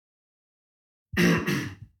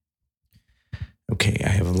Okay, I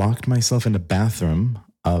have locked myself in the bathroom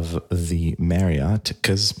of the Marriott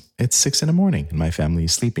because it's 6 a.m. and my family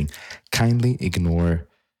is sleeping. Kindly ignore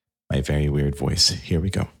my very weird voice. Here we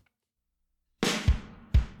go.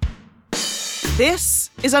 This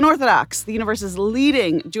is Unorthodox, the universe's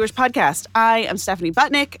leading Jewish podcast. I am Stephanie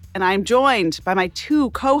Butnick, and I'm joined by my two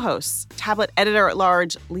co-hosts, tablet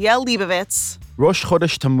editor-at-large Liel Leibovitz. Rosh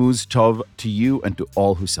Chodesh Tammuz Tov to you and to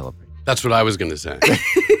all who celebrate. That's what I was going to say.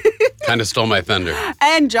 Kind of stole my thunder.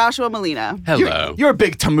 And Joshua Molina. Hello. You're a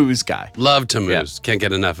big Tammuz guy. Love Tammuz. Can't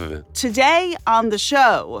get enough of it. Today on the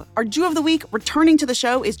show, our Jew of the Week returning to the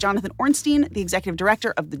show is Jonathan Ornstein, the executive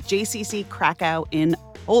director of the JCC Krakow in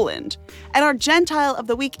Poland. And our Gentile of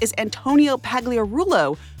the Week is Antonio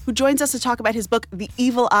Pagliarulo, who joins us to talk about his book, The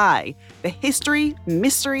Evil Eye, the history,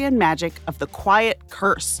 mystery, and magic of the Quiet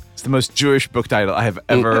Curse. It's the most Jewish book title I have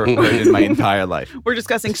ever heard in my entire life. We're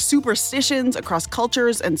discussing superstitions across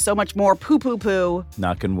cultures and so much more poo-poo-poo.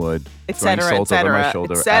 Knocking wood, etc., throwing salt over my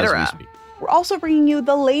shoulder as we speak. We're also bringing you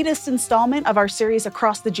the latest installment of our series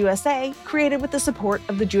Across the USA, created with the support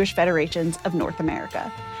of the Jewish Federations of North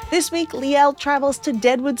America. This week, Liel travels to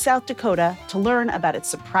Deadwood, South Dakota to learn about its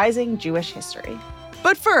surprising Jewish history.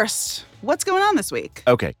 But first, what's going on this week?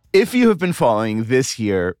 Okay. If you have been following this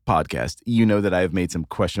here podcast, you know that I have made some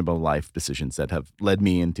questionable life decisions that have led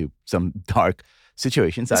me into some dark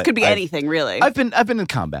situations. This could be anything, really. I've been in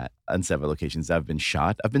combat on several occasions. I've been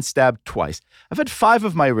shot. I've been stabbed twice. I've had 5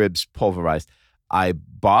 of my ribs pulverized. I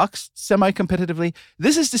boxed semi-competitively.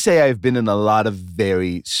 This is to say I've been in a lot of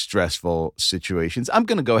very stressful situations. I'm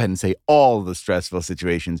going to go ahead and say all the stressful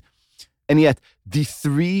situations. And yet, the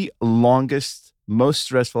 3 longest, most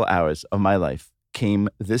stressful hours of my life came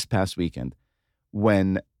this past weekend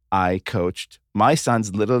when I coached my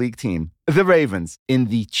son's Little League team, the Ravens, in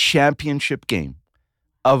the championship game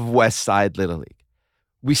of West Side Little League.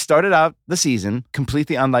 We started out the season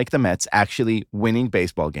completely unlike the Mets, actually winning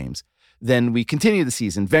baseball games. Then we continued the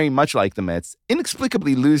season very much like the Mets,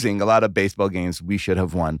 inexplicably losing a lot of baseball games we should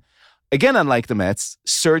have won. Again, unlike the Mets,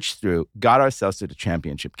 surged through, got ourselves to the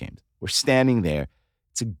championship games. We're standing there.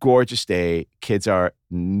 It's a gorgeous day. Kids are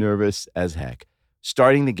nervous as heck.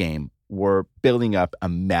 Starting the game, we're building up a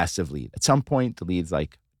massive lead. At some point, the lead's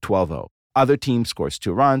like 12-0. Other team scores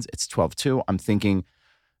 2 runs. It's 12-2. I'm thinking,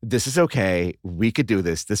 this is okay. We could do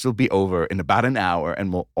this. This will be over in about an hour,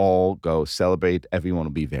 and we'll all go celebrate. Everyone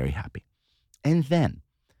will be very happy. And then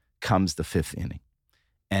comes the 5th inning.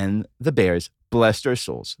 And the Bears, bless their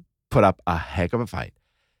souls, put up a heck of a fight.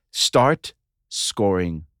 Start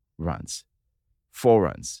scoring runs. 4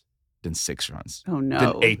 runs, then 6 runs. Oh, no.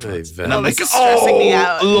 Then 8 runs. And I'm like, this is stressing me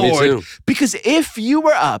out. Lord. Me too. Because if you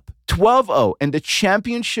were up 12-0 in the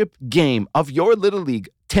championship game of your Little League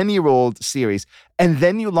 10-year-old series, and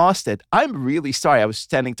then you lost it, I'm really sorry. I was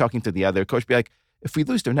standing talking to the other coach, be like, if we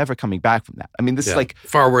lose, they're never coming back from that. I mean, this is like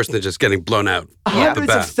far worse than just getting blown out.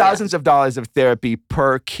 hundreds of thousands of dollars of therapy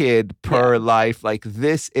per kid, per life. Like,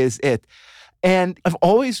 this is it. And I've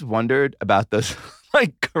always wondered about those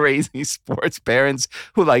like crazy sports parents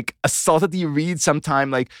who like assaulted. You read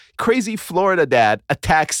sometime like crazy Florida dad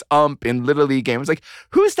attacks ump in Little League games. Like,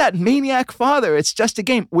 who's that maniac father? It's just a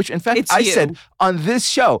game. Which in fact I said on this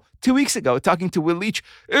show 2 weeks ago, talking to Will Leach,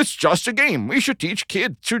 it's just a game. We should teach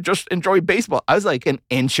kids to just enjoy baseball. I was like an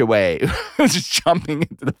inch away, just jumping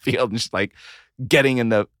into the field and just like getting in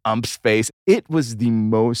the ump's face. It was the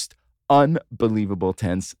most unbelievable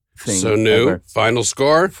tense thing. So new. Ever. Final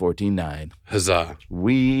score? 14-9. Huzzah.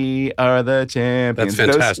 We are the champions.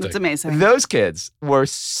 That's fantastic. That's amazing. Those kids were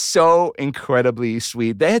so incredibly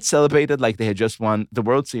sweet. They had celebrated like they had just won the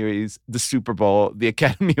World Series, the Super Bowl, the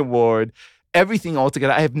Academy Award, everything all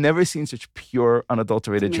together. I have never seen such pure,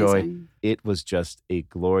 unadulterated joy. It was just a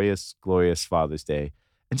glorious, glorious Father's Day.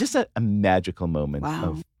 And just a magical moment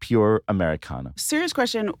of pure Americana. Serious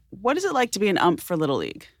question. What is it like to be an ump for Little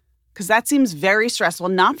League? Because that seems very stressful,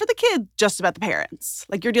 not for the kid, just about the parents.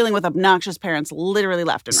 Like, you're dealing with obnoxious parents literally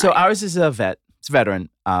left and right. So ours is a vet. It's a veteran,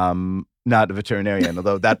 not a veterinarian,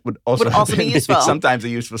 although that would also, be useful. Sometimes a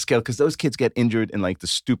useful skill, because those kids get injured in like the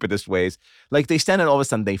stupidest ways. Like, they stand and all of a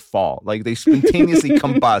sudden they fall. Like, they spontaneously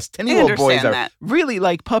combust. 10-year-old boys are really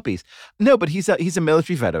like puppies. No, but he's a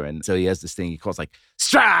military veteran. So he has this thing he calls like,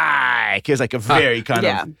 strike! He has like a very kind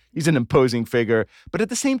of, he's an imposing figure. But at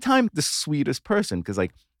the same time, the sweetest person, because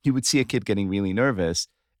like, he would see a kid getting really nervous.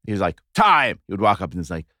 He was like, time! He would walk up and he's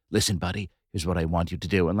like, listen, buddy, here's what I want you to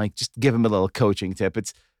do. And like, just give him a little coaching tip.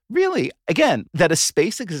 It's really, again, that a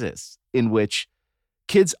space exists in which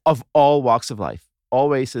kids of all walks of life, all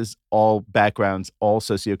races, all backgrounds, all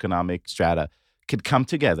socioeconomic strata could come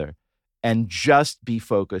together and just be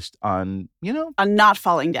focused on, On not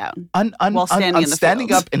falling down. while standing in the standing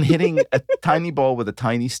field. up and hitting a tiny ball with a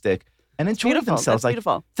tiny stick and enjoying Beautiful. themselves. That's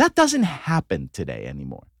beautiful. That doesn't happen today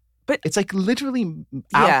anymore. But it's like literally Yeah,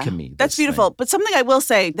 alchemy. that's this beautiful. thing. But something I will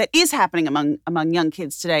say that is happening among young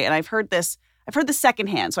kids today, and I've heard this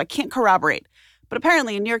secondhand, so I can't corroborate. But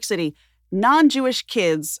apparently in New York City, non-Jewish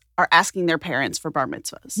kids are asking their parents for bar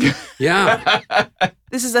mitzvahs. Yeah.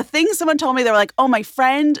 This is a thing someone told me. They were like, oh, my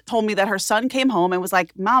friend told me that her son came home and was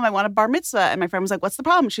like, Mom, I want a bar mitzvah. And my friend was like, what's the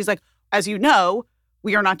problem? She's like, as you know,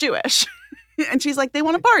 we are not Jewish. And she's like, they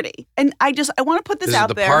want a party. And I want to put this Is out it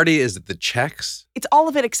the there. party? Is it the checks? It's all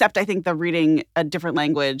of it except I think the reading a different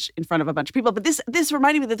language in front of a bunch of people. But this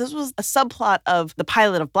reminded me that this was a subplot of the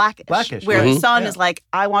pilot of Blackish. Where his son is like,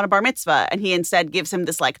 I want a bar mitzvah. And he instead gives him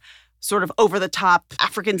this like sort of over-the-top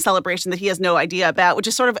African celebration that he has no idea about, which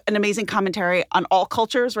is sort of an amazing commentary on all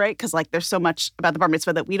cultures, right? Because like there's so much about the bar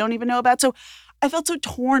mitzvah that we don't even know about. So I felt so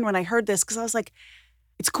torn when I heard this because I was like,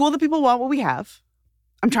 it's cool that people want what we have.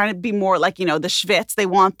 I'm trying to be more like, the Schwitz. They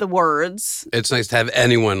want the words. It's nice to have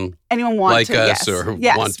anyone want like to, us yes. or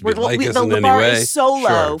yes. want to be like us in the any bar way. is so low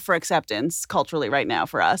Sure. for acceptance culturally right now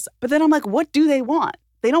for us. But then I'm like, what do they want?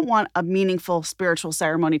 They don't want a meaningful spiritual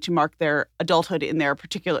ceremony to mark their adulthood in their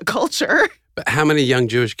particular culture. But how many young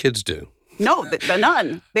Jewish kids do? No,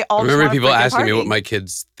 none. They all I just remember want a people freaking asking me party. what my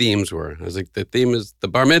kids' themes were. I was like, the theme is the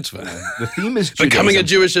bar mitzvah. The theme is Becoming a Judaism.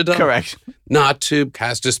 Jewish adult. Correct. Not to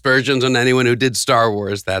cast aspersions on anyone who did Star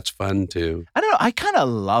Wars. That's fun too. I don't know. I kind of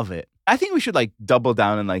love it. I think we should like double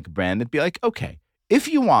down and like brand it. Be like, okay, if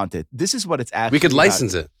you want it, this is what it's actually We could about.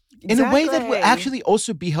 license it. In a way that will Exactly. actually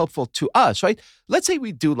also be helpful to us, right? Let's say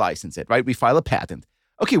we do license it, right? We file a patent.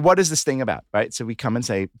 Okay, what is this thing about, right? So we come and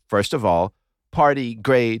say, first of all, party,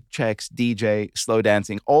 great, checks, DJ, slow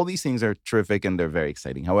dancing. All these things are terrific and they're very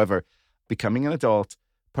exciting. However, becoming an adult,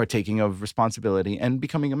 partaking of responsibility, and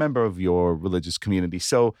becoming a member of your religious community.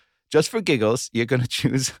 So just for giggles, you're going to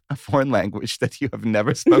choose a foreign language that you have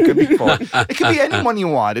never spoken before. It could be anyone you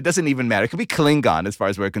want. It doesn't even matter. It could be Klingon as far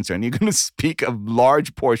as we're concerned. You're going to speak a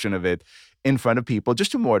large portion of it in front of people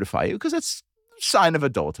just to mortify you because that's a sign of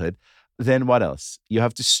adulthood. Then what else? You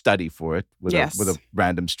have to study for it with a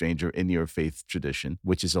random stranger in your faith tradition,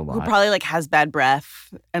 which is a lot. Who probably like has bad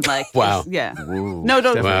breath and like Wow. yeah. Ooh, No,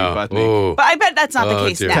 don't- definitely Wow. got me. Ooh. But I bet that's not the Oh,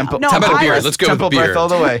 case dear. now. Temple- no, How about a beer? Iris- Let's go Temple with beer. breath all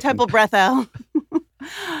the way. Temple breath L.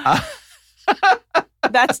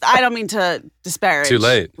 I don't mean to disparage Too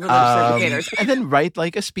late. religious educators. And then write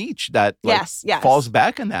like a speech that like, Yes, yes. falls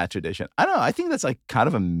back in that tradition. I don't know. I think that's like kind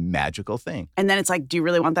of a magical thing. And then it's like, do you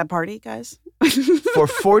really want that party, guys? For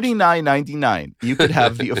 $49.99, you could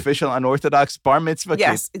have the official unorthodox bar mitzvah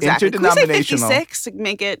Yes, kit, exactly. Can we say interdenominational. 56 to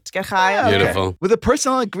make it get high? Yeah, okay. Beautiful. With a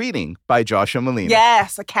personal greeting by Joshua Molina.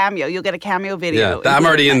 Yes, a cameo. You'll get a cameo video. Yeah, I'm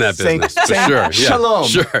already in that Saying- business for saying sure. Yeah, shalom.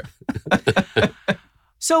 Sure.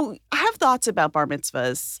 So I have thoughts about bar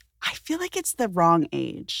mitzvahs. I feel like it's the wrong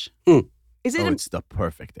age. Hmm. Is it? Oh, it's the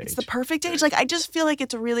perfect age. It's the perfect age. Like I just feel like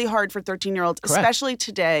it's really hard for 13-year-olds, Correct. especially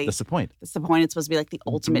today. That's the point. That's the point. It's supposed to be like the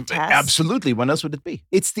ultimate test. Absolutely. When else would it be?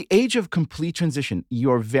 It's the age of complete transition.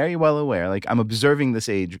 You're very well aware. Like I'm observing this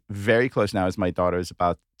age very close now as my daughter is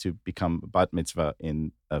about to become bat mitzvah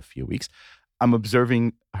in a few weeks. I'm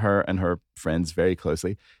observing her and her friends very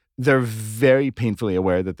closely. They're very painfully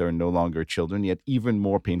aware that they're no longer children, yet even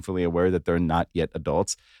more painfully aware that they're not yet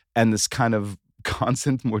adults. And this kind of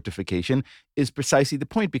constant mortification is precisely the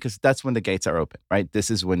point because that's when the gates are open, right?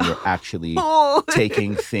 This is when you're actually Oh.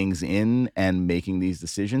 taking things in and making these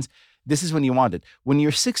decisions. This is when you want it. When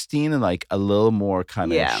you're 16 and like a little more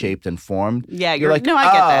kind of Yeah. shaped and formed, Yeah, you're like, no, I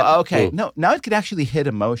get "Oh, that. okay. Mm. No, now it could actually hit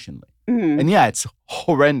emotionally. Mhm. And yeah, it's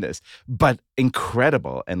horrendous, but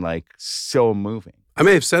incredible and like so moving. I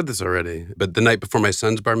may have said this already, but the night before my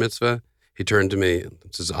son's bar mitzvah, he turned to me,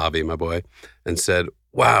 this is Avi, my boy, and said,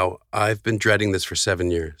 "Wow, I've been dreading this for 7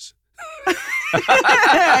 years." You're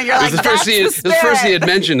It like, was the that's first he spirit. had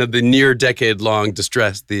mentioned of the near decade-long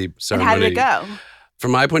distress, the And ceremony. how did it go? From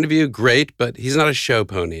my point of view, great, but he's not a show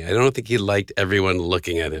pony. I don't think he liked everyone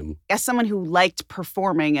looking at him. As someone who liked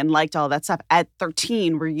performing and liked all that stuff, at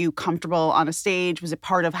 13, were you comfortable on a stage? Was it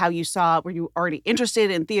part of how you saw it? Were you already interested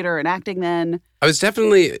in theater and acting then? I was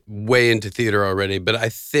definitely way into theater already, but I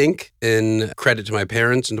think in credit to my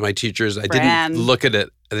parents and to my teachers, I Fran. didn't look at it.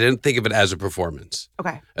 I didn't think of it as a performance.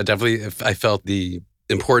 Okay. I felt the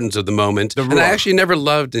importance of the moment. The And I roar. actually never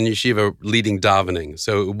loved in yeshiva leading davening,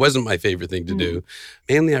 so it wasn't my favorite thing to do.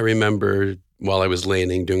 Mainly I remember while I was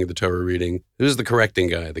laning, doing the Torah reading, who's the correcting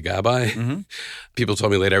guy, the gabbai? Mm-hmm. People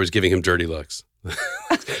told me later I was giving him dirty looks.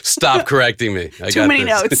 Stop correcting me. I Too got many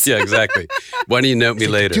this. notes. Yeah, exactly. Why don't you note me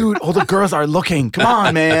later? Dude, all the girls are looking. Come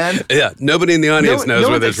on, man. Yeah, nobody in the audience knows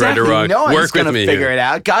whether it's right or wrong. No one's Work with gonna me figure here. it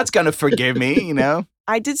out. God's gonna forgive me, you know?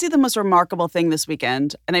 I did see the most remarkable thing this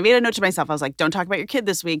weekend, and I made a note to myself. I was like, don't talk about your kid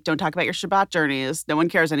this week. Don't talk about your Shabbat journeys. No one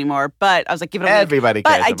cares anymore. But I was like, give it a week. Everybody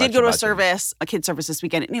cares. But I about did go to a Shabbat service, a kid's service this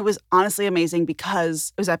weekend, and it was honestly amazing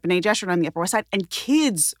because it was at B'nai Jeshurun on the Upper West Side, and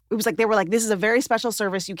kids, it was like, they were like, this is a very special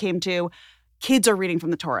service you came to. Kids are reading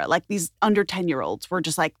from the Torah. Like these under 10-year-olds were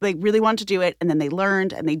just like, they really wanted to do it, and then they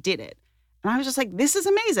learned, and they did it. And I was just like, this is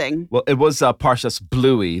amazing. Well, it was Parshas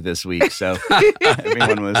Bluey this week, so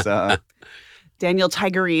everyone was the Daniel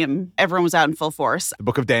Tigerim, everyone was out in full force.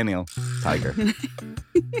 Book of Daniel, Tiger.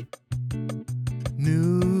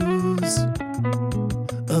 News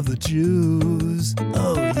of the Jews.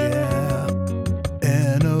 Oh, yeah.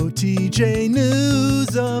 NOTJ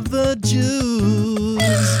News of the Jews.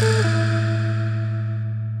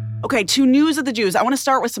 Okay, to news of the Jews. I want to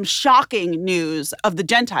start with some shocking news of the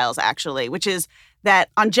Gentiles, actually, which is that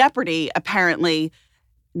on Jeopardy, apparently,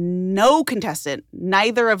 no contestant,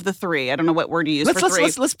 neither of the three. I don't know what word you use for three.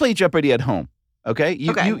 Let's play Jeopardy at home. Okay?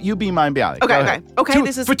 You be Mayim Bialik. Go Okay. ahead.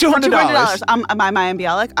 This is for $200. Am I Mayim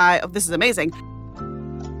Bialik? This is amazing.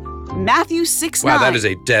 Matthew 6:9. Wow, that is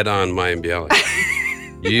a dead-on Mayim Bialik.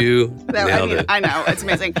 You nailed it. I know, it's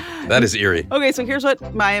amazing. That is eerie. Okay, so here's what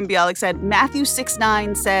Mayim Bialik said. Matthew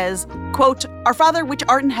 6:9 says, quote, "Our Father which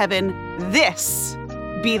art in heaven, this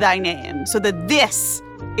be thy name." So the this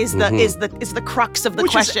is the crux of the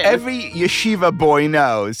Which question. is every yeshiva boy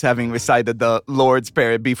knows, having recited the Lord's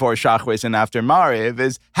Prayer before Shachris and after Mariv,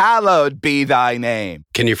 is hallowed be thy name.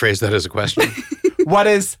 Can you phrase that as a question? What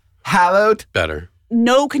is hallowed? Better.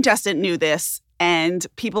 No contestant knew this, and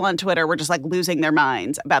people on Twitter were just like losing their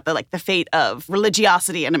minds about the fate of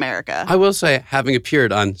religiosity in America. I will say, having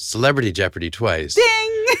appeared on Celebrity Jeopardy twice.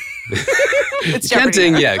 Ding! You can't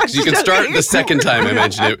ding yet, because you can start the second time I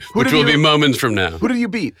mention it, which will be moments from now. Who did you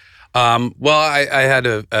beat? Well, I had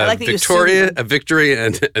a like that you victory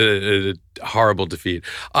and a horrible defeat.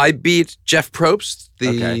 I beat Jeff Probst,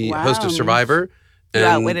 the host of Survivor, You and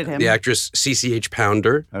outwitted him. the actress CCH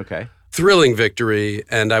Pounder. Okay. Thrilling victory,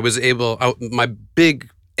 and I was able. My big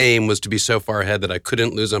aim was to be so far ahead that I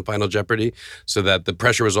couldn't lose on Final Jeopardy, so that the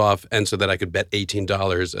pressure was off, and so that I could bet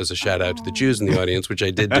 $18 as a shout out to the Jews in the audience, which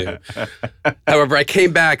I did do. However, I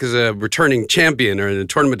came back as a returning champion or in a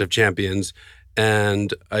tournament of champions,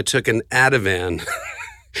 and I took an Ativan,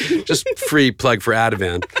 just free plug for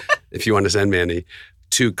Ativan, if you want to send me any,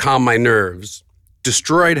 to calm my nerves.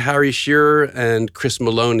 Destroyed Harry Shearer and Chris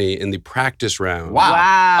Maloney in the practice round. Wow.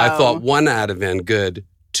 I thought one Ativan good,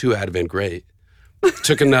 two Ativan great.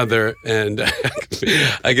 Took another, and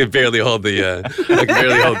I could barely hold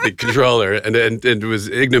the controller, and it was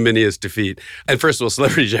ignominious defeat. And first of all,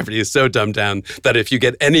 Celebrity Jeopardy is so dumbed down that if you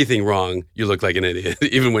get anything wrong, you look like an idiot,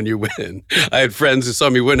 even when you win. I had friends who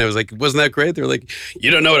saw me win. I was like, "Wasn't that great?" They were like,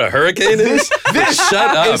 "You don't know what a hurricane is? Shut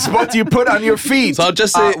up!" It's what you put on your feet. So I'll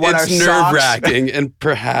just say what it's are socks? nerve-wracking, and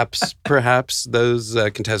perhaps those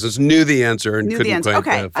contestants knew the answer and couldn't quite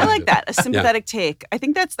Okay, I find like it. that. A sympathetic take. I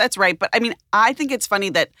think that's right. But I mean, I think it's funny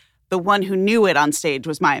that the one who knew it on stage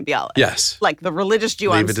was Mayim Bialik. Yes. Like the religious Jew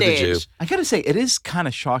Leave on it to the stage. Jew. I gotta say, it is kind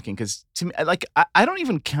of shocking because to me, like, I don't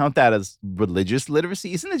even count that as religious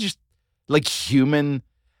literacy. Isn't it just like human?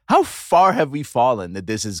 How far have we fallen that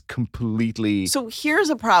this is completely So here's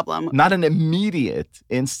a problem. not an immediate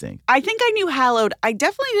instinct? I think I knew hallowed. I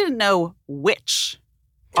definitely didn't know which.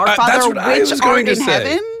 Our That's Father what I which was art going to in say.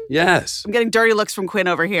 heaven. Yes. I'm getting dirty looks from Quinn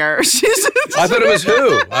over here. I thought it was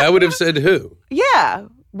who. I would have said who. Yeah.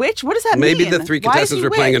 Which? What does that Maybe mean? the three Why is contestants he were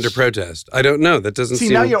playing which? under protest. I don't know. That doesn't See,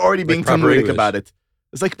 seem now you're already like being proper Talmudic English. about it.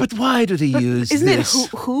 It's like, but why do they use Isn't this? it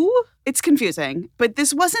who? It's confusing. But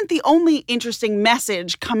this wasn't the only interesting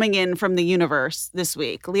message coming in from the universe this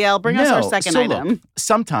week. Liel, bring us our second so item. Look,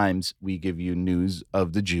 sometimes we give you news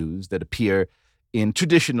of the Jews that appear in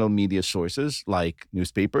traditional media sources like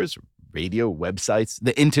newspapers, radio, websites,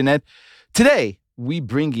 the internet. Today, we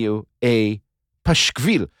bring you a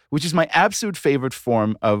pashkvil, which is my absolute favorite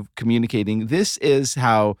form of communicating. This is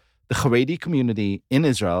how the Haredi community in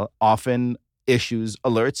Israel often issues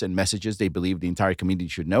alerts and messages they believe the entire community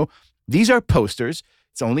should know. These are posters.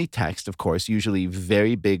 It's only text, of course, usually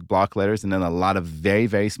very big block letters and then a lot of very,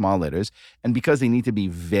 very small letters. And because they need to be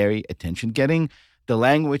very attention-getting, the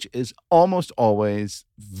language is almost always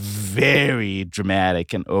very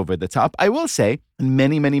dramatic and over the top. I will say, in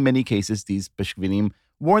many, many, many cases, these pashkvilim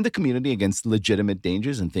warn the community against legitimate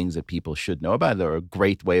dangers and things that people should know about. They're a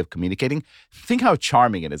great way of communicating. Think how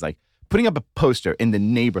charming it is. Like, putting up a poster in the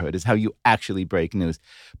neighborhood is how you actually break news.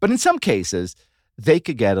 But in some cases, they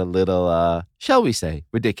could get a little, shall we say,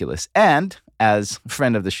 ridiculous. And as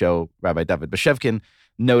friend of the show, Rabbi David Bashevkin,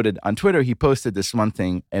 noted on Twitter, he posted this one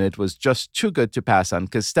thing, and it was just too good to pass on.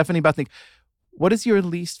 Because Stephanie Butnick, what is your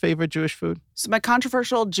least favorite Jewish food? So my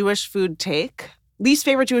controversial Jewish food take, least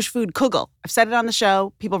favorite Jewish food, kugel. I've said it on the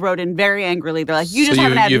show. People wrote in very angrily. They're like, you just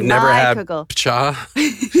haven't had you've my never had kugel. pcha?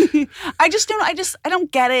 I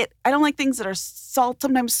don't get it. I don't like things that are salt,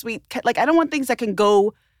 sometimes sweet. Like, I don't want things that can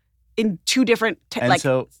go in two different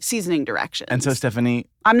seasoning directions. And so, Stephanie,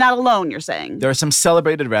 I'm not alone, you're saying. there are some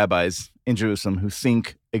celebrated rabbis in Jerusalem who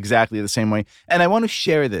think exactly the same way. And I want to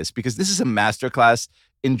share this because this is a masterclass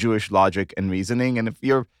in Jewish logic and reasoning. And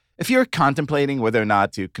if you're contemplating whether or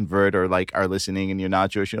not to convert or like are listening and you're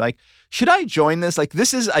not Jewish, you're like, should I join this? Like,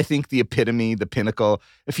 this is, I think, the epitome, the pinnacle.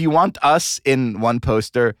 If you want us in one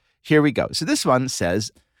poster, here we go. So this one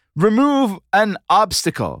says, remove an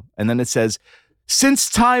obstacle. And then it says, since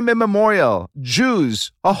time immemorial,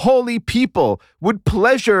 Jews, a holy people, would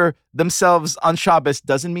pleasure themselves on Shabbos.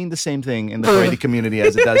 Doesn't mean the same thing in the Haredi community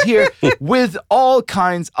as it does here, with all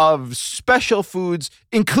kinds of special foods,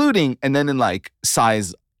 including, and then in like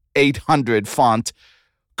size 800 font,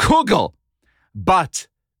 kugel. But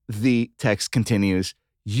the text continues,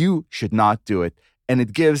 you should not do it. And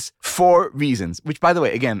it gives 4 reasons, which, by the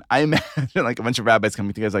way, again, I imagine like a bunch of rabbis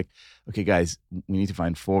coming together like, okay, guys, we need to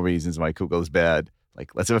find 4 reasons why kugel is bad.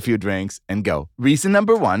 Like, let's have a few drinks and go. Reason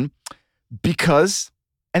number 1, because,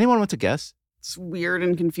 anyone want to guess? It's weird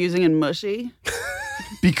and confusing and mushy.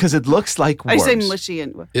 Because it looks like worms. I say mushy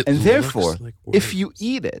and... And therefore, if you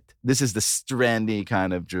eat it, this is the strandy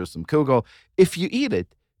kind of Jerusalem kugel. If you eat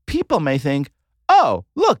it, people may think, oh,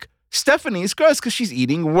 look, Stephanie's gross because she's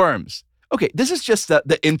eating worms. Okay, this is just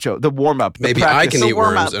the intro, the warm-up. Maybe I can eat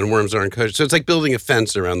worms and worms aren't kosher. So it's like building a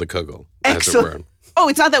fence around the kugel, as it were. Oh,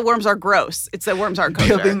 it's not that worms are gross. It's that worms aren't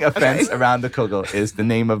kosher. Building a fence around the kugel is the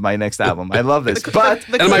name of my next album. I love this. But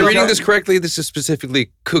and am I reading this correctly? This is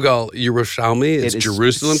specifically Kugel Yerushalmi. It's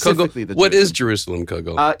Jerusalem kugel. What is Jerusalem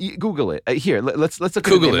kugel? Google it. Here, let's look at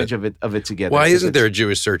an image of it together. Why isn't there a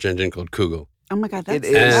Jewish search engine called Kugel? Oh my God, that's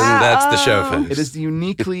it is. And that's the show face. It is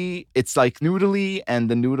uniquely, it's like noodly, and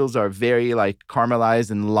the noodles are very like caramelized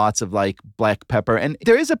and lots of like black pepper. And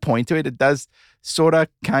there is a point to it. It does sort of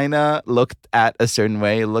kind of look at a certain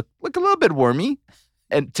way, look a little bit wormy,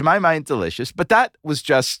 and to my mind, delicious. But that was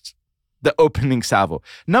just the opening salvo.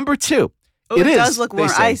 Number 2. It does look warm.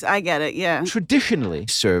 I get it, yeah. Traditionally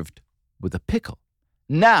served with a pickle.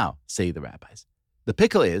 Now, say the rabbis, the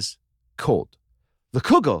pickle is cold. The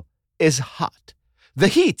kugel is hot. The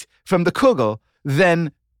heat from the kugel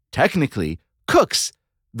then technically cooks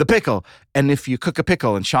the pickle. And if you cook a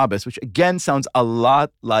pickle in Shabbos, which again sounds a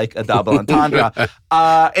lot like a double entendre,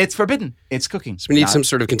 it's forbidden. It's cooking. So we need some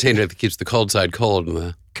sort of container that keeps the cold side cold and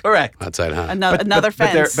the hot side hot. Another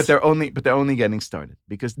fence. But they're only getting started.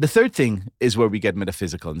 Because the third thing is where we get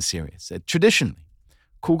metaphysical and serious. Traditionally,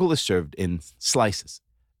 kugel is served in slices.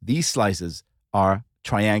 These slices are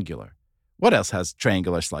triangular. What else has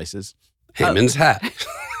triangular slices? Haman's hat.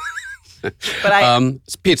 But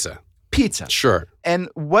it's pizza. Pizza. Sure. And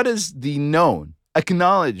what is the known,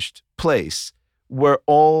 acknowledged place where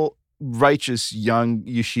all righteous young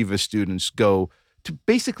yeshiva students go to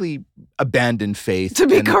basically abandon faith? To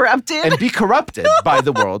be corrupted? And be corrupted by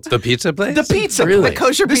the world. The pizza place? The pizza really? place. The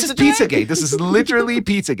kosher this pizza is Pizzagate. This is literally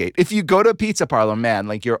Pizzagate. If you go to a pizza parlor, man,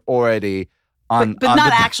 like you're already... But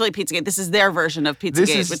not actually Pizzagate. This is their version of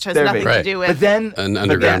Pizzagate, which has nothing to do with... But then, an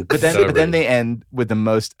underground. But then they end with the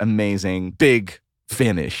most amazing big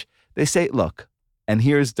finish. They say, look, and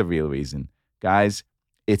here's the real reason. Guys,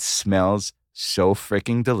 it smells so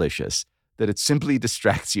freaking delicious that it simply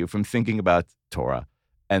distracts you from thinking about Torah.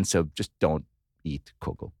 And so just don't eat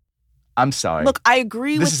kugel. I'm sorry. Look, I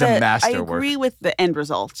agree this with is a masterwork. I agree with the end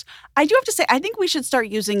result. I do have to say, I think we should start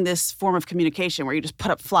using this form of communication where you just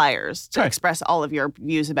put up flyers to express all of your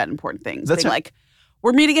views about important things. That's like,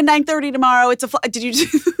 we're meeting at 9:30 tomorrow. It's a did you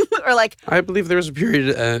or like? I believe there was a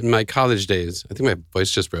period in my college days. I think my voice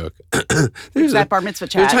just broke. There's that bar mitzvah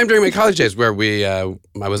chat. There was a time during my college days where I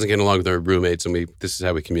wasn't getting along with our roommates, and this is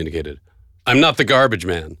how we communicated. I'm not the garbage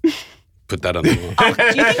man. Put that on the wall.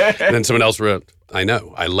 And then someone else wrote, I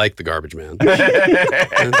know, I like the garbage man.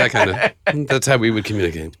 That's how we would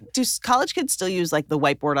communicate. Do college kids still use like the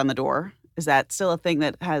whiteboard on the door? Is that still a thing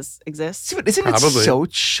that exists? Isn't it so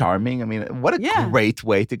charming? I mean, what a great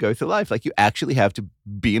way to go through life. Like, you actually have to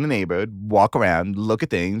be in a neighborhood, walk around, look at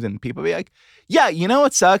things, and people be like, yeah, you know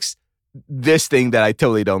what sucks? This thing that I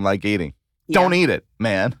totally don't like eating. Yeah. Don't eat it,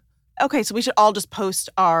 man. Okay, so we should all just post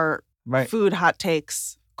our food hot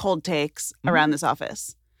takes, cold takes around this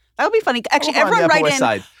office. That would be funny. Actually, Over on the everyone Upper write West in.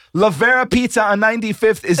 Side. La Vera Pizza on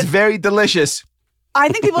 95th is very delicious. I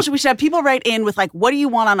think we should have people write in with like, what do you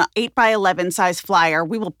want on an 8x11 size flyer?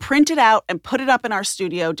 We will print it out and put it up in our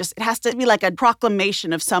studio. It has to be like a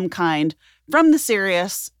proclamation of some kind from the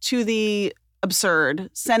serious to the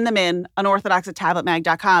absurd. Send them in,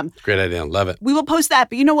 unorthodox@tabletmag.com. Great idea. Love it. We will post that.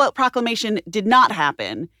 But you know what proclamation did not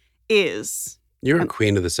happen is... You're a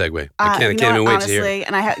queen of the segue. I can't you know even what, wait to hear.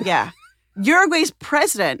 honestly, and Uruguay's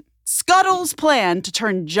president scuttles plan to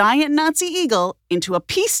turn giant Nazi eagle into a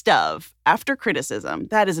peace dove after criticism.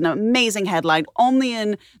 That is an amazing headline. Only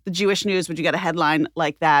in the Jewish news would you get a headline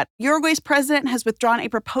like that. Uruguay's president has withdrawn a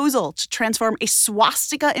proposal to transform a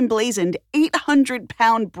swastika emblazoned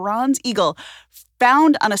 800-pound bronze eagle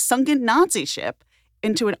found on a sunken Nazi ship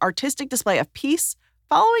into an artistic display of peace,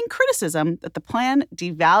 following criticism that the plan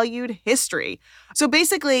devalued history. So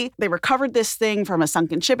basically, they recovered this thing from a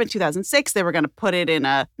sunken ship in 2006. They were going to put it in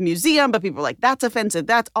a museum, but people were like, that's offensive.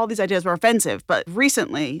 All these ideas were offensive. But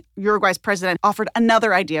recently, Uruguay's president offered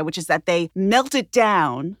another idea, which is that they melt it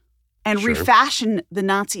down and refashion the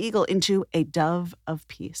Nazi eagle into a dove of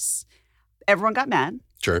peace. Everyone got mad.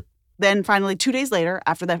 Sure. Then finally, 2 days later,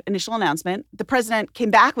 after the initial announcement, the president came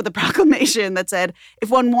back with a proclamation that said, if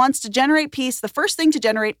one wants to generate peace, the first thing to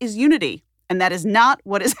generate is unity. And that is not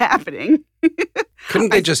what is happening. Couldn't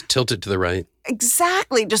they just tilt it to the right?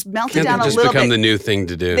 Exactly. Just melt Can't it down it a just little become bit. the new thing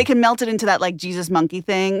to do? They can melt it into that like Jesus monkey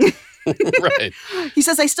thing. Right. He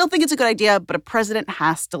says, I still think it's a good idea, but a president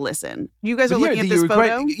has to listen. You guys are looking at this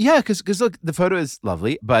photo? Yeah, because look, the photo is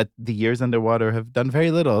lovely, but the years underwater have done very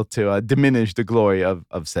little to diminish the glory of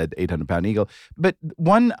said 800-pound eagle. But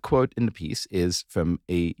one quote in the piece is from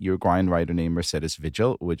a Uruguayan writer named Mercedes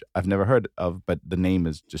Vigil, which I've never heard of, but the name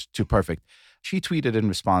is just too perfect. She tweeted in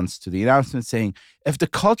response to the announcement saying, if the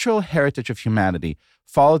cultural heritage of humanity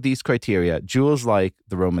followed these criteria, jewels like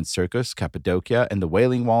the Roman Circus, Cappadocia, and the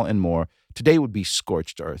Wailing Wall and more, today would be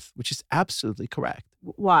scorched earth, which is absolutely correct.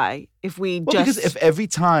 Why? If we Because if every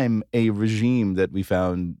time a regime that we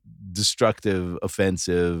found destructive,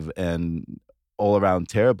 offensive, and all around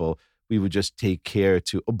terrible, we would just take care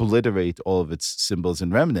to obliterate all of its symbols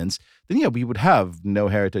and remnants, then we would have no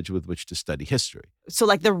heritage with which to study history. So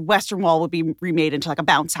like the Western Wall would be remade into like a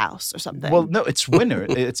bounce house or something. Well, no, its winner,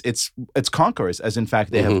 its conquerors, as in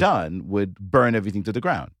fact they have done, would burn everything to the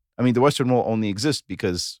ground. I mean, the Western Wall only exists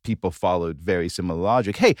because people followed very similar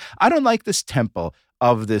logic. Hey, I don't like this temple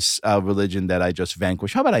of this religion that I just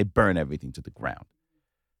vanquished. How about I burn everything to the ground?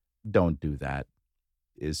 Don't do that,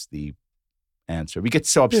 is the answer. We get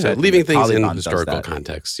so upset. Leaving things in Taliban historical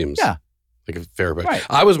context seems like a fair approach. Right.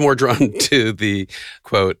 I was more drawn to the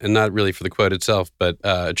quote, and not really for the quote itself, but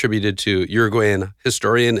attributed to Uruguayan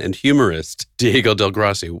historian and humorist Diego Del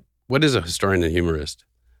Grossi. What is a historian and humorist?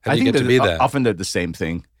 How do you get to be that? Often they're the same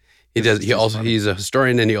thing. He's a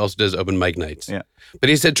historian and he also does open mic nights. Yeah. But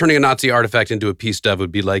he said turning a Nazi artifact into a peace dove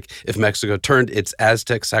would be like if Mexico turned its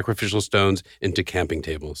Aztec sacrificial stones into camping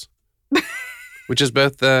tables. Which is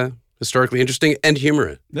both historically interesting and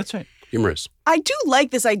humorous. That's right. Humorous. I do like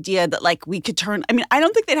this idea that like we could turn, I mean, I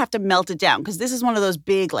don't think they'd have to melt it down because this is one of those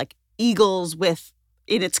big like eagles with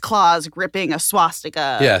in its claws gripping a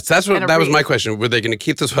swastika. Yes, that was my question. Were they going to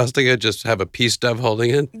keep the swastika, just have a peace dove holding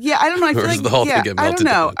it? Yeah, I don't know. I feel Or like does the whole thing get melted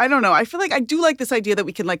down? I don't know. I feel like I do like this idea that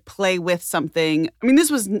we can like play with something. I mean, this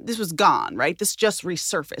was gone, right? This just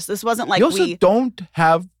resurfaced. This wasn't like you also don't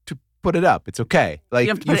have to put it up. It's okay. Like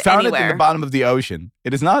you found it in the bottom of the ocean.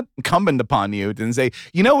 It is not incumbent upon you to say,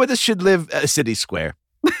 you know where this should live? A city square.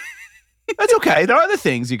 That's okay. There are other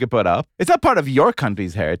things you could put up. It's not part of your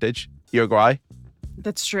country's heritage, Uruguay.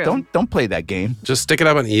 That's true. Don't play that game. Just stick it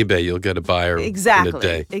up on eBay. You'll get a buyer in a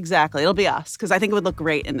day. Exactly. It'll be us because I think it would look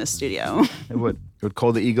great in this studio. It would. It would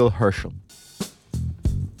call the eagle Herschel.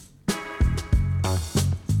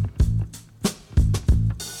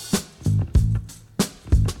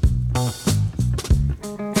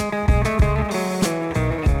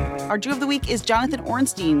 Our Jew of the Week is Jonathan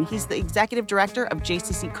Ornstein. He's the executive director of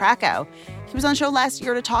JCC Krakow. He was on the show last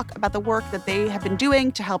year to talk about the work that they have been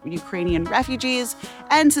doing to help Ukrainian refugees.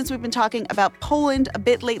 And since we've been talking about Poland a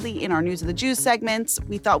bit lately in our News of the Jews segments,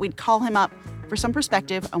 we thought we'd call him up for some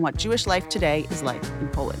perspective on what Jewish life today is like in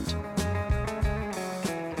Poland.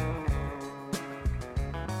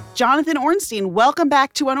 Jonathan Ornstein, welcome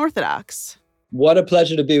back to Unorthodox. What a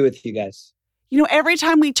pleasure to be with you guys. You know, every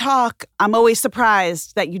time we talk, I'm always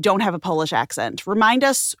surprised that you don't have a Polish accent. Remind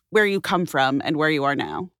us where you come from and where you are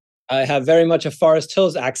now. I have very much a Forest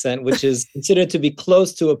Hills accent, which is considered to be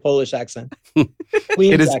close to a Polish accent.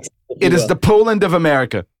 Queens accent, it is the Poland of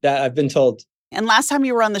America. that I've been told. And last time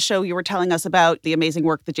you were on the show, you were telling us about the amazing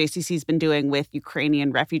work the JCC's been doing with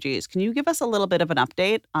Ukrainian refugees. Can you give us a little bit of an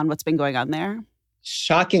update on what's been going on there?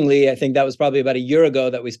 Shockingly, I think that was probably about a year ago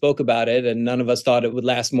that we spoke about it, and none of us thought it would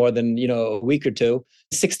last more than, a week or two.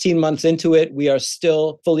 16 months into it, we are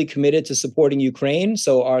still fully committed to supporting Ukraine.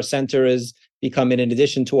 So our center is become, in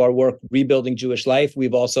addition to our work rebuilding Jewish life,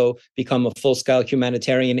 we've also become a full-scale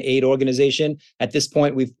humanitarian aid organization. At this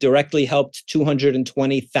point, we've directly helped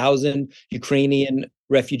 220,000 Ukrainian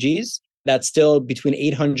refugees. That's still between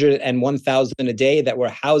 800 and 1,000 a day that we're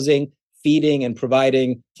housing, feeding, and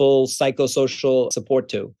providing full psychosocial support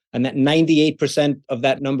to. And that 98% of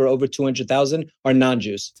that number, over 200,000, are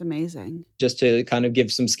non-Jews. It's amazing. Just to kind of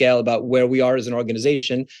give some scale about where we are as an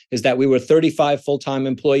organization, is that we were 35 full-time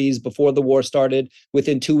employees before the war started.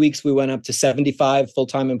 Within 2 weeks, we went up to 75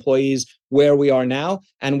 full-time employees where we are now.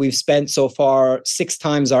 And we've spent so far 6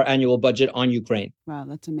 times our annual budget on Ukraine. Wow,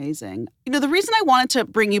 that's amazing. The reason I wanted to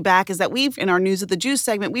bring you back is that in our News of the Jews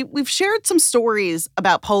segment, we've shared some stories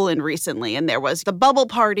about Poland recently. And there was the bubble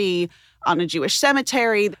party on a Jewish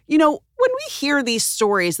cemetery. When we hear these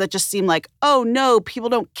stories that just seem like, oh no, people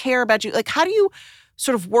don't care about you. Like, how do you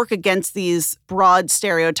sort of work against these broad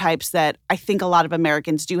stereotypes that I think a lot of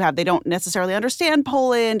Americans do have? They don't necessarily understand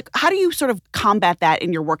Poland. How do you sort of combat that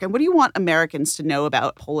in your work? And what do you want Americans to know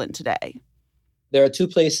about Poland today? There are 2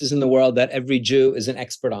 places in the world that every Jew is an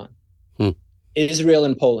expert on. Israel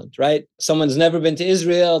and Poland, right? Someone's never been to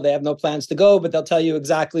Israel. They have no plans to go, but they'll tell you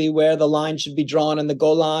exactly where the line should be drawn in the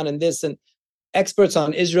Golan and this, and experts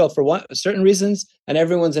on Israel for certain reasons. And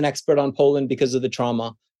everyone's an expert on Poland because of the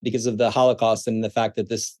trauma, because of the Holocaust, and the fact that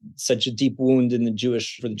this such a deep wound for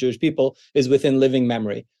the Jewish people is within living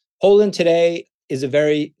memory. Poland today is a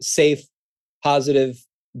very safe, positive,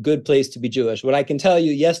 good place to be Jewish. What I can tell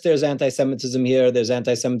you, yes, there's anti-Semitism here. There's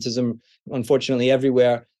anti-Semitism, unfortunately,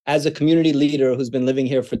 everywhere. As a community leader who's been living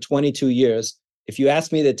here for 22 years, if you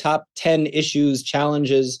ask me the top 10 issues,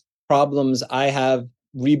 challenges, problems I have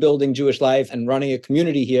rebuilding Jewish life and running a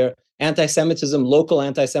community here, anti-Semitism, local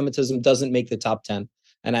anti-Semitism doesn't make the top 10.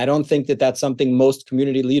 And I don't think that that's something most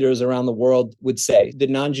community leaders around the world would say. The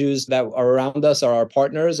non-Jews that are around us are our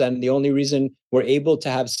partners. And the only reason we're able to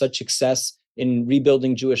have such success in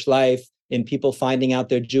rebuilding Jewish life, in people finding out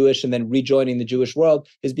they're Jewish and then rejoining the Jewish world,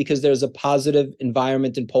 is because there's a positive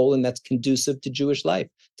environment in Poland that's conducive to Jewish life,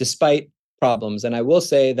 despite problems. And I will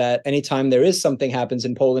say that anytime there is something happens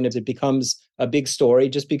in Poland, it becomes a big story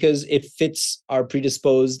just because it fits our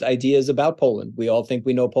predisposed ideas about Poland. We all think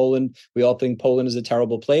we know Poland. We all think Poland is a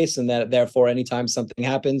terrible place, and that therefore anytime something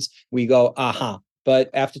happens, we go, aha.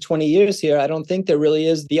 But after 20 years here, I don't think there really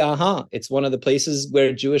is the aha. It's one of the places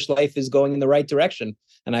where Jewish life is going in the right direction.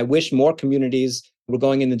 And I wish more communities were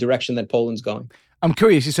going in the direction that Poland's going. I'm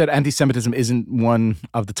curious, you said anti-Semitism isn't one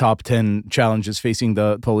of the top 10 challenges facing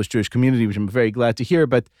the Polish Jewish community, which I'm very glad to hear,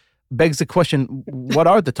 but begs the question, what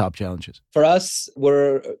are the top challenges? For us,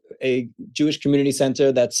 we're a Jewish community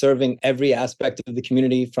center that's serving every aspect of the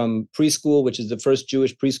community, from preschool, which is the first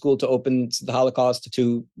Jewish preschool to open since the Holocaust,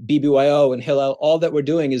 to BBYO and Hillel. All that we're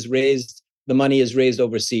doing is the money is raised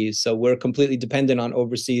overseas. So we're completely dependent on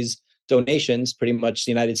overseas donations, pretty much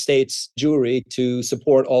the United States Jewry, to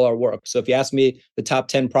support all our work. So if you ask me the top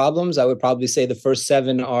 10 problems, I would probably say the first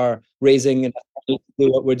 7 are raising and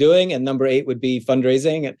what we're doing, and number 8 would be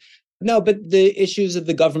fundraising. No, but the issues of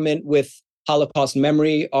the government with Holocaust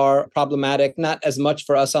memory are problematic, not as much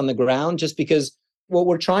for us on the ground, just because what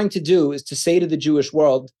we're trying to do is to say to the Jewish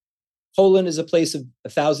world, Poland is a place of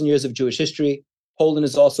 1,000 years of Jewish history. Poland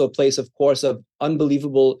is also a place, of course, of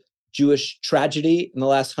unbelievable Jewish tragedy in the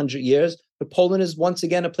last 100 years. But Poland is once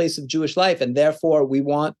again a place of Jewish life. And therefore, we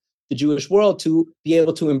want the Jewish world to be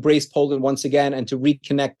able to embrace Poland once again and to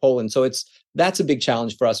reconnect Poland. So that's a big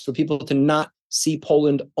challenge for us, for people to not see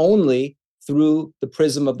Poland only through the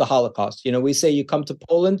prism of the Holocaust. We say you come to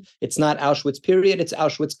Poland, it's not Auschwitz period, it's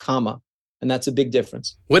Auschwitz, comma. And that's a big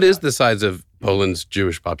difference. What is the size of Poland's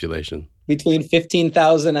Jewish population? Between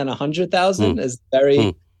 15,000 and 100,000 is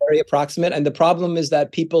very approximate. And the problem is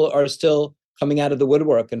that people are still coming out of the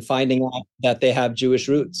woodwork and finding out that they have Jewish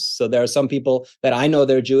roots. So there are some people that I know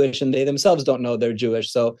they're Jewish and they themselves don't know they're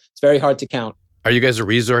Jewish. So it's very hard to count. Are you guys a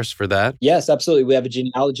resource for that? Yes, absolutely. We have a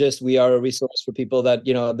genealogist. We are a resource for people that,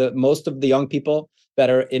 most of the young people that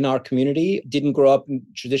are in our community didn't grow up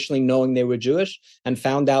traditionally knowing they were Jewish and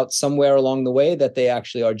found out somewhere along the way that they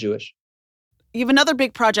actually are Jewish. You have another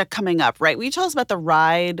big project coming up, right? Will you tell us about the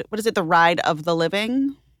Ride? What is it? The Ride of the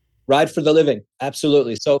Living? Ride for the Living.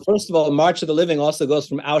 Absolutely. So first of all, March of the Living also goes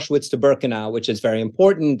from Auschwitz to Birkenau, which is very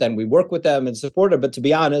important. And we work with them and support it. But to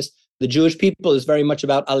be honest, the Jewish people is very much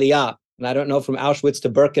about Aliyah. And I don't know from Auschwitz to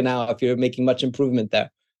Birkenau if you're making much improvement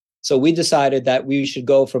there. So we decided that we should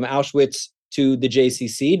go from Auschwitz to the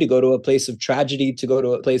JCC, to go to a place of tragedy, to go to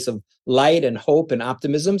a place of light and hope and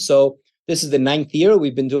optimism. So this is the 9th year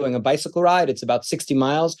we've been doing a bicycle ride. It's about 60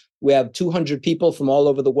 miles. We have 200 people from all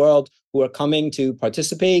over the world who are coming to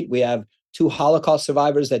participate. We have 2 Holocaust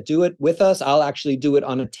survivors that do it with us. I'll actually do it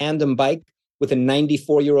on a tandem bike with a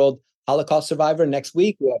 94-year-old Holocaust survivor next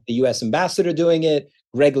week. We have the U.S. ambassador doing it.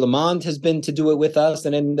 Greg LeMond has been to do it with us.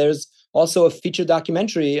 And then there's also a feature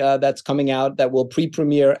documentary that's coming out that will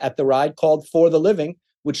pre-premiere at the ride called For the Living,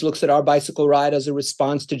 which looks at our bicycle ride as a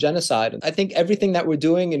response to genocide. I think everything that we're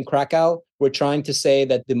doing in Krakow, we're trying to say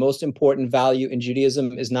that the most important value in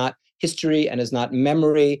Judaism is not history and is not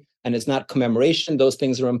memory and is not commemoration. Those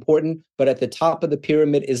things are important, but at the top of the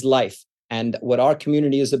pyramid is life. And what our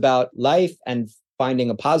community is about, life and finding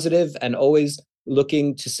a positive, and always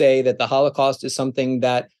looking to say that the Holocaust is something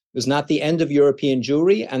that was not the end of European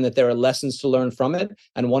Jewry and that there are lessons to learn from it.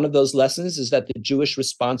 And one of those lessons is that the Jewish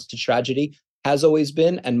response to tragedy has always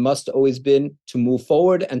been and must always been to move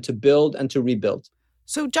forward and to build and to rebuild.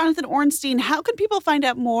 So, Jonathan Ornstein, how can people find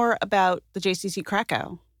out more about the JCC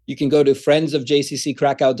Krakow? You can go to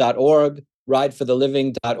friendsofjcckrakow.org,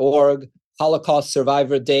 ridefortheliving.org,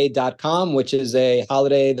 holocaustsurvivorday.com, which is a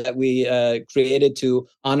holiday that we created to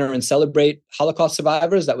honor and celebrate Holocaust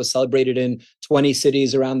survivors that was celebrated in 20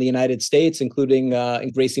 cities around the United States, including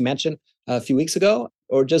in Gracie Mansion a few weeks ago.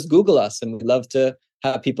 Or just Google us, and we'd love to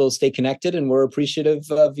have people stay connected, and we're appreciative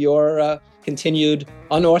of your continued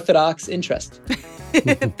unorthodox interest.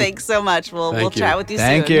 Thanks so much. We'll chat with you soon.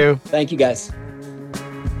 Thank you. Thank you, guys.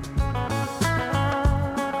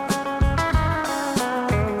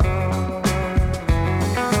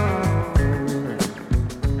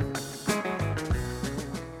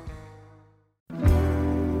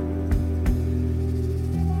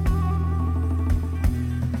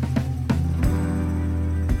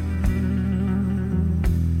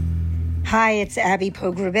 Hi, it's Abby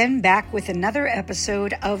Pogrubin back with another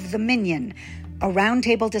episode of The Minyan, a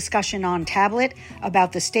roundtable discussion on Tablet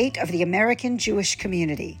about the state of the American Jewish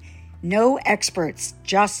community. No experts,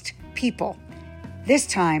 just people. This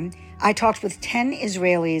time, I talked with 10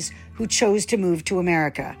 Israelis who chose to move to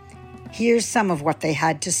America. Here's some of what they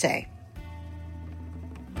had to say.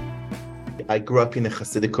 I grew up in a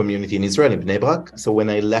Hasidic community in Israel, in Bnei Brak. So when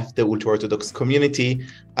I left the ultra-Orthodox community,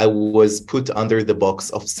 I was put under the box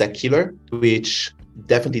of secular, which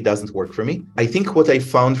definitely doesn't work for me. I think what I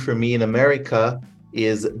found for me in America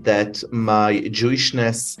is that my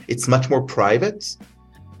Jewishness, it's much more private.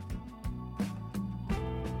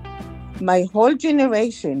 My whole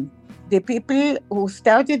generation, the people who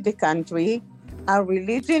started the country, our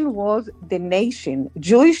religion was the nation.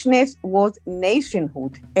 Jewishness was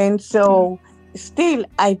nationhood. And so still,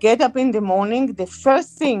 I get up in the morning, the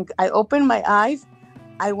first thing I open my eyes,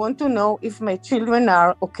 I want to know if my children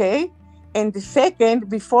are okay. And the second,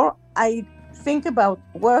 before I think about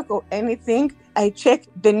work or anything, I check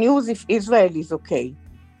the news if Israel is okay.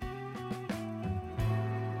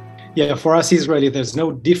 Yeah, for us Israeli, there's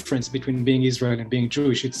no difference between being Israel and being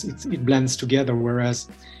Jewish. It blends together, whereas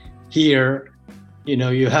here,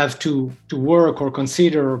 you have to work or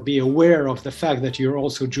consider or be aware of the fact that you're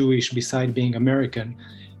also Jewish beside being American.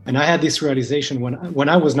 And I had this realization when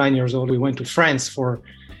I was 9 years old. We went to France for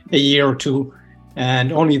a year or two,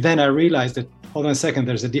 and only then I realized that, hold on a second,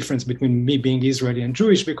 there's a difference between me being Israeli and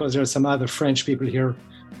Jewish, because there are some other French people here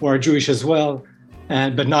who are Jewish as well,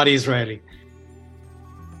 but not Israeli.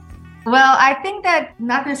 Well, I think that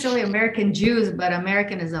not necessarily American Jews, but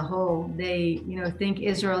American as a whole, they, think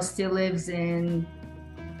Israel still lives in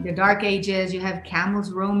the dark ages. You have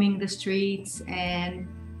camels roaming the streets, and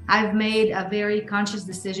I've made a very conscious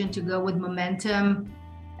decision to go with Momentum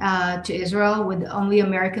to Israel with only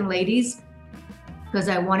American ladies, because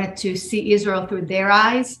I wanted to see Israel through their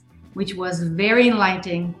eyes, which was very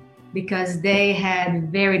enlightening because they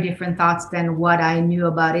had very different thoughts than what I knew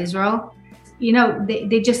about Israel.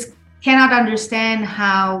 They just cannot understand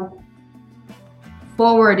how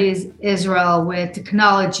forward is Israel with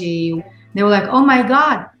technology. They were like, oh my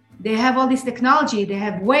God, they have all this technology, they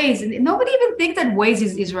have Waze. And nobody even thinks that Waze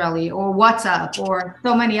is Israeli, or WhatsApp, or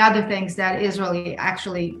so many other things that Israeli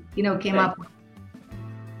actually, came up with.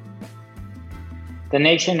 The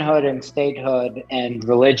nationhood and statehood and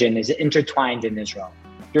religion is intertwined in Israel.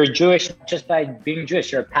 You're Jewish just by being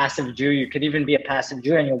Jewish. You're a passive Jew. You could even be a passive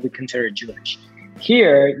Jew and you'll be considered Jewish.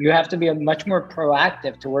 Here, you have to be much more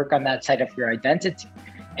proactive to work on that side of your identity.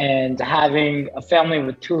 And having a family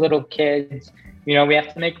with 2 little kids, we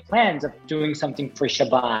have to make plans of doing something for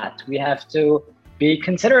Shabbat. We have to be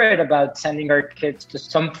considerate about sending our kids to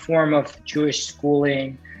some form of Jewish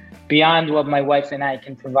schooling beyond what my wife and I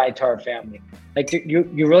can provide to our family. Like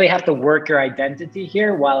you really have to work your identity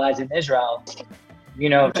here, while as in Israel,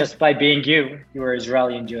 just by being you are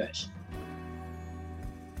Israeli and Jewish.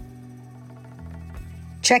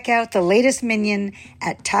 Check out the latest Minyan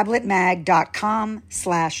at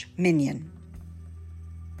tabletmag.com/Minyan.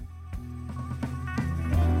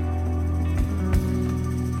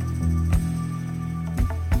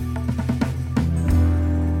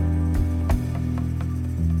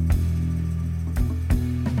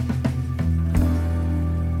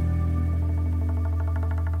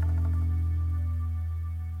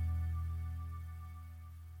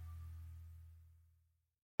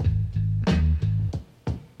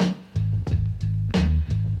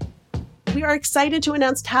 We are excited to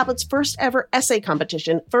announce Tablet's first ever essay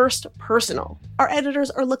competition, First Personal. Our editors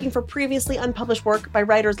are looking for previously unpublished work by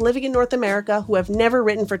writers living in North America who have never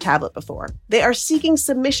written for Tablet before. They are seeking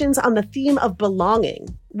submissions on the theme of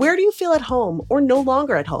belonging. Where do you feel at home or no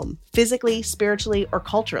longer at home, physically, spiritually, or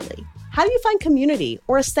culturally? How do you find community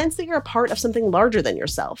or a sense that you're a part of something larger than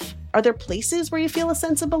yourself? Are there places where you feel a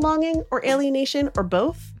sense of belonging or alienation or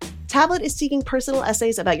both? Tablet is seeking personal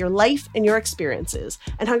essays about your life and your experiences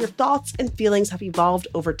and how your thoughts and feelings have evolved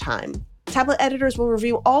over time. Tablet editors will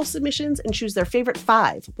review all submissions and choose their favorite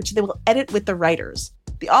 5, which they will edit with the writers.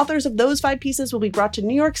 The authors of those 5 pieces will be brought to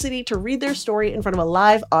New York City to read their story in front of a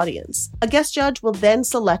live audience. A guest judge will then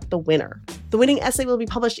select the winner. The winning essay will be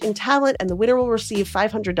published in Tablet and the winner will receive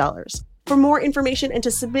 $500. For more information and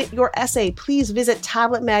to submit your essay, please visit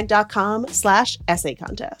tabletmag.com/essay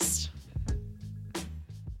contest.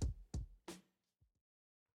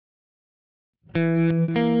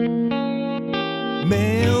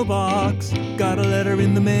 Mailbox, got a letter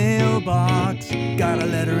in the mailbox, got a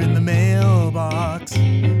letter in the mailbox,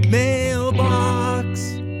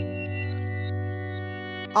 mailbox.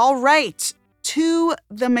 All right, to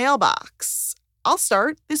the mailbox. I'll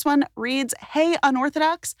start. This one reads, "Hey,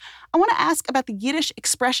 Unorthodox. I want to ask about the Yiddish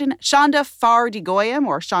expression Shanda far die Goyim,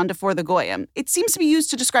 or Shanda for the Goyim. It seems to be used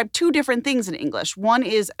to describe 2 different things in English. One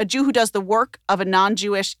is a Jew who does the work of a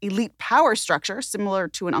non-Jewish elite power structure, similar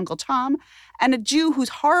to an Uncle Tom, and a Jew whose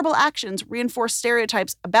horrible actions reinforce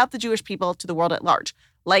stereotypes about the Jewish people to the world at large,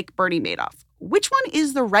 like Bernie Madoff. Which one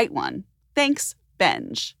is the right one? Thanks,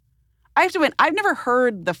 Benj." I have to admit, I've never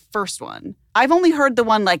heard the first one. I've only heard the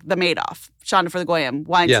one like the Madoff, Shanda for the Goyim,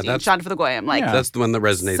 Weinstein, Shanda for the Goyim. Like that's the one that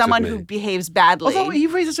resonates someone with me. who behaves badly. Although he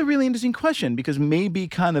raises a really interesting question, because maybe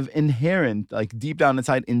kind of inherent, like deep down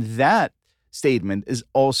inside in that statement is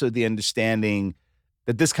also the understanding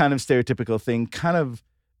that this kind of stereotypical thing kind of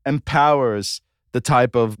empowers the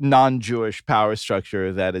type of non-Jewish power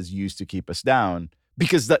structure that is used to keep us down.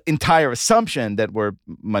 Because the entire assumption that we're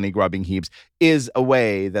money-grubbing heaps is a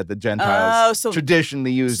way that the Gentiles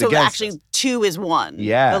traditionally used against us. So actually 2 is 1.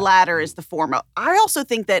 Yeah. The latter is the former. I also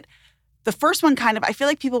think that the first one I feel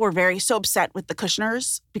like people were so upset with the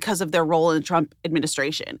Kushners because of their role in the Trump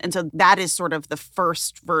administration. And so that is sort of the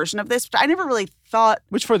first version of this, which I never really thought.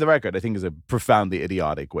 Which, for the record, I think is a profoundly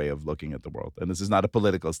idiotic way of looking at the world. And this is not a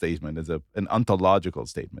political statement. It's an ontological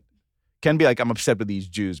statement. Can be like, I'm upset with these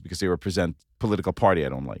Jews because they represent political party I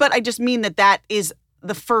don't like. But I just mean that is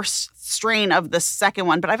the first strain of the second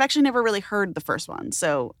one. But I've actually never really heard the first one.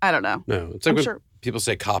 So I don't know. No, it's like when people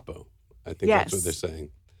say capo. I think that's what they're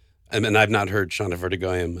saying. And I've not heard Shanda for the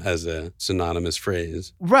Goyim as a synonymous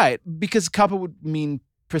phrase. Right, because capo would mean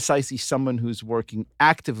precisely someone who's working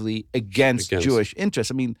actively against Jewish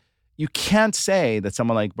interests. I mean, you can't say that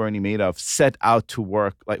someone like Bernie Madoff set out to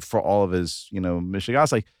work like for all of his,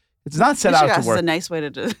 mishigas. Like, it's not set out to work. Is a nice way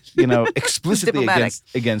to do. Explicitly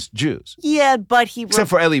against Jews. Yeah, but he except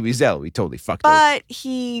for Elie Wiesel, we totally fucked up. But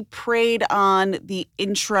he preyed on the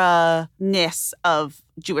intraness of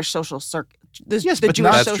Jewish social circuit. The Jewish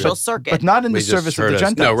social circuit, but not in the service of the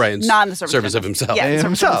Gentiles. No, right? Not in the service of himself. Yeah, in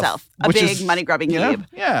service of himself. A big money grubbing Gabe.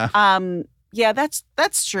 Yeah. Yeah, that's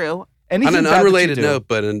true. On an unrelated note,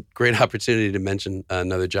 but a great opportunity to mention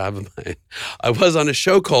another job of mine. I was on a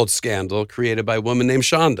show called Scandal, created by a woman named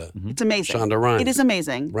Shanda. Mm-hmm. It's amazing. Shanda Rhimes. It is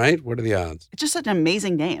amazing. Right? What are the odds? It's just such an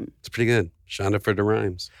amazing name. It's pretty good. Shanda for the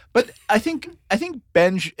Rhymes. But I think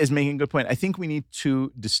Benj is making a good point. I think we need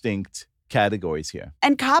 2 distinct categories here.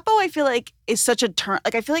 And capo, I feel like, is such a term.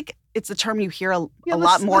 Like, I feel like it's a term you hear a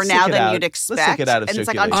lot more now than you'd expect. Let's take it out of and it's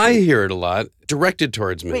circulation. like I hear it a lot, directed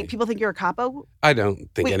towards me. Wait, people think you're a capo? I don't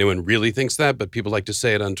think Wait. anyone really thinks that, but people like to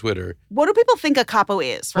say it on Twitter. What do people think a capo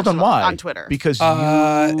is? Hold on, why? On Twitter. Because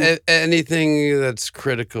anything that's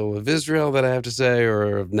critical of Israel that I have to say,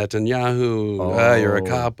 or of Netanyahu, you're a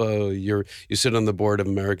capo. You sit on the board of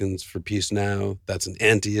Americans for Peace Now. That's an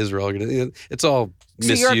anti-Israel organization. It's all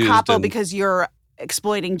misused. So you're a capo because you're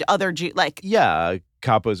exploiting other Jews, Yeah,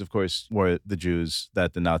 capos, of course, were the Jews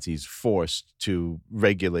that the Nazis forced to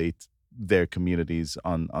regulate their communities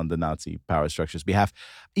on the Nazi power structure's behalf.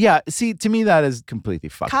 Yeah, see, to me, that is completely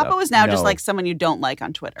fucked up. Capo is now just like someone you don't like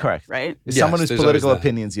on Twitter. Correct. Right? Someone whose political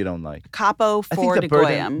opinions you don't like. Capo for the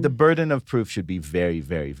Goyim. The burden of proof should be very,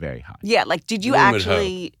 very, very high. Yeah, like, did you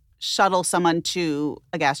actually shuttle someone to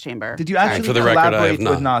a gas chamber? Did you actually collaborate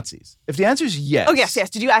with Nazis? If the answer is yes. Oh, yes.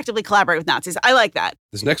 Did you actively collaborate with Nazis? I like that.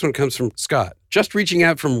 This next one comes from Scott. Just reaching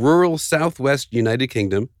out from rural southwest United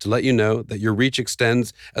Kingdom to let you know that your reach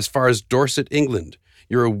extends as far as Dorset, England.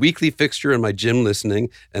 You're a weekly fixture in my gym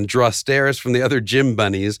listening and draw stares from the other gym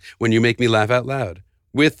bunnies when you make me laugh out loud.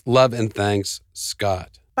 With love and thanks,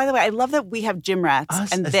 Scott. By the way, I love that we have gym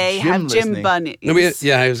rats and they have gym bunnies. No,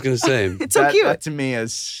 I was going to say. It's so cute. That to me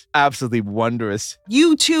is absolutely wonderous.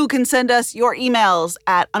 You too can send us your emails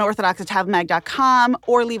at unorthodox@tabletmag.com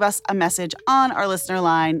or leave us a message on our listener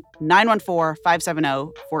line,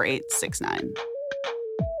 914-570-4869.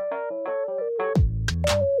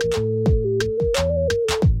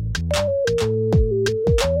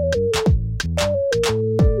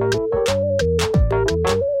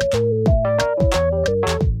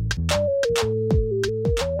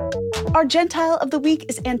 Our Gentile of the week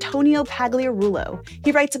is Antonio Pagliarulo.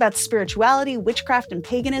 He writes about spirituality, witchcraft, and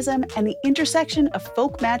paganism, and the intersection of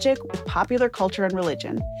folk magic with popular culture and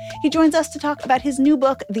religion. He joins us to talk about his new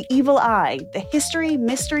book, The Evil Eye, The History,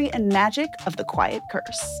 Mystery, and Magic of the Quiet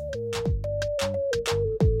Curse.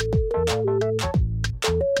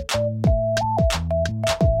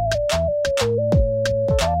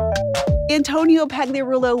 Antonio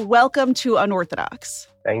Pagliarulo, welcome to Unorthodox.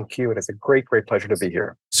 Thank you. It is a great, great pleasure to be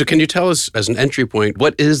here. So can you tell us, as an entry point,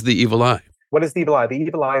 what is the evil eye? What is the evil eye? The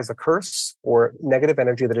evil eye is a curse or negative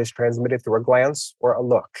energy that is transmitted through a glance or a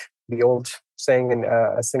look. The old saying,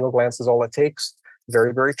 a single glance is all it takes.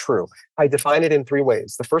 Very, very true. I define it in three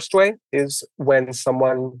ways. The first way is when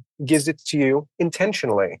someone gives it to you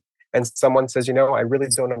intentionally. And someone says, I really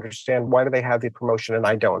don't understand. Why do they have the promotion and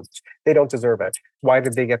I don't? They don't deserve it. Why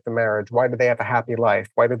did they get the marriage? Why do they have a happy life?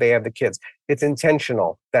 Why do they have the kids? It's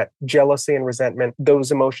intentional. That jealousy and resentment, those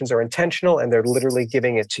emotions are intentional and they're literally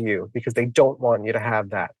giving it to you because they don't want you to have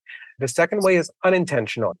that. The second way is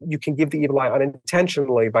unintentional. You can give the evil eye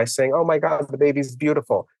unintentionally by saying, oh my God, the baby's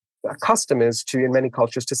beautiful. A custom is to, in many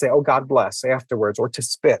cultures, to say, oh, God bless afterwards, or to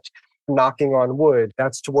spit. Knocking on wood,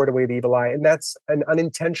 that's to ward away the evil eye. And that's an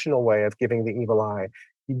unintentional way of giving the evil eye.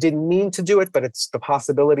 You didn't mean to do it, but the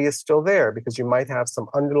possibility is still there because you might have some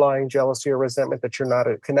underlying jealousy or resentment that you're not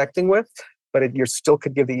connecting with, but you still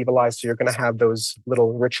could give the evil eye. So you're going to have those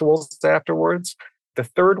little rituals afterwards. The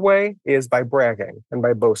third way is by bragging and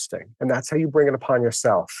by boasting. And that's how you bring it upon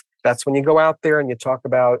yourself. That's when you go out there and you talk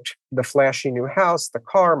about the flashy new house, the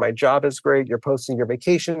car, my job is great. You're posting your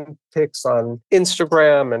vacation pics on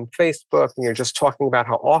Instagram and Facebook, and you're just talking about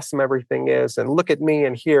how awesome everything is. And look at me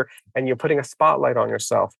and here, and you're putting a spotlight on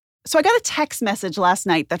yourself. So I got a text message last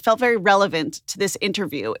night that felt very relevant to this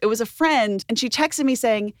interview. It was a friend, and she texted me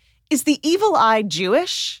saying, is the evil eye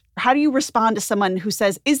Jewish? How do you respond to someone who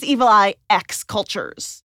says, is the evil eye X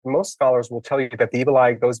cultures? Most scholars will tell you that the evil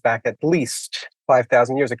eye goes back at least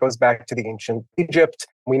 5,000 years. It goes back to the ancient Egypt.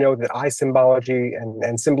 We know that eye symbology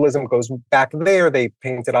and symbolism goes back there. They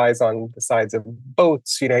painted eyes on the sides of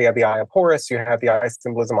boats. You have the eye of Horus. You have the eye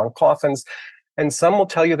symbolism on coffins. And some will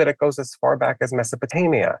tell you that it goes as far back as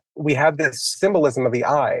Mesopotamia. We have this symbolism of the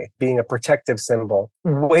eye being a protective symbol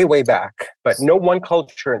way, way back. But no one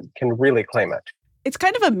culture can really claim it. It's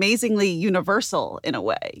kind of amazingly universal in a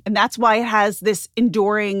way. And that's why it has this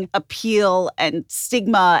enduring appeal and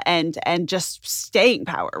stigma and just staying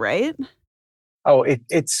power, right? Oh,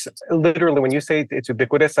 it's literally, when you say it's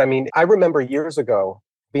ubiquitous, I mean, I remember years ago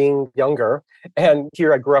being younger, and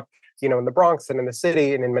here I grew up, in the Bronx and in the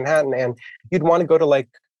city and in Manhattan, and you'd want to go to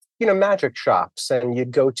magic shops, and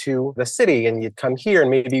you'd go to the city and you'd come here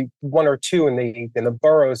and maybe one or two in the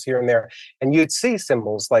boroughs here and there, and you'd see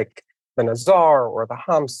symbols like the Nazar or the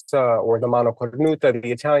Hamsa or the Mano Cornuta,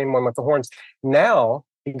 the Italian one with the horns. Now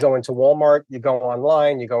you go into Walmart, you go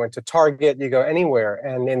online, you go into Target, you go anywhere.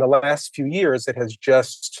 And in the last few years, it has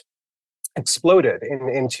just exploded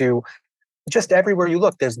into just everywhere you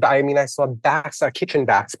look, I saw a kitchen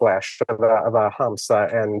backsplash of a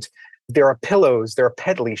hamsa, and there are pillows, there are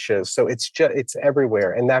pet leashes. So it's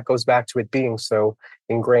everywhere. And that goes back to it being so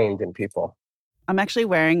ingrained in people. I'm actually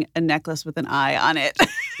wearing a necklace with an eye on it.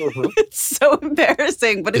 Mm-hmm. It's so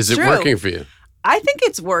embarrassing, but it's true. Is it working for you? I think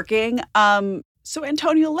it's working. So,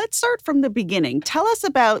 Antonio, let's start from the beginning. Tell us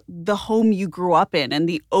about the home you grew up in and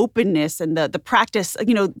the openness and the practice.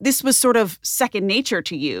 You know, this was sort of second nature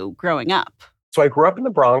to you growing up. So I grew up in the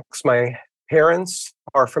Bronx. My parents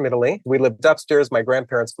are from Italy. We lived upstairs. My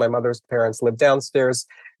grandparents, my mother's parents, lived downstairs.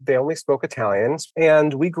 They only spoke Italian.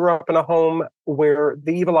 And we grew up in a home where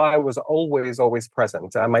the evil eye was always, always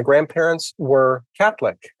present. My grandparents were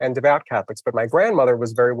Catholic and devout Catholics, but my grandmother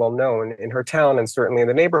was very well known in her town and certainly in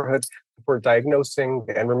the neighborhood for diagnosing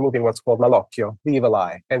and removing what's called malocchio, the evil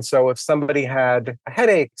eye. And so if somebody had a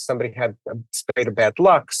headache, somebody had a spate of bad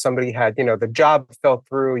luck, somebody had, the job fell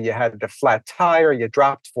through, you had a flat tire, you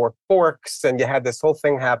dropped 4 forks, and you had this whole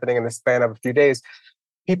thing happening in the span of a few days,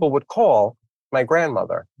 people would call my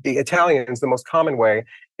grandmother. The Italians, the most common way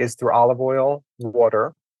is through olive oil,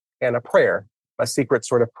 water, and a prayer, a secret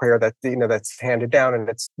sort of prayer that, that's handed down, and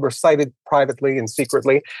it's recited privately and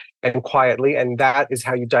secretly and quietly. And that is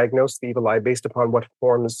how you diagnose the evil eye based upon what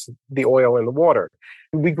forms the oil in the water.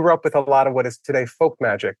 We grew up with a lot of what is today folk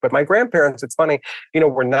magic, but my grandparents, it's funny,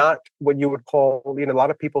 were not what you would call, a lot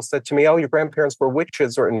of people said to me, oh, your grandparents were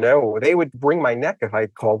witches, or no, they would wring my neck if I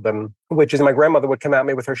called them witches. And my grandmother would come at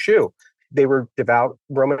me with her shoe. They were devout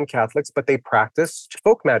Roman Catholics, but they practiced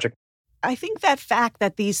folk magic. I think that fact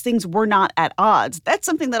that these things were not at odds, that's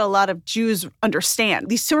something that a lot of Jews understand.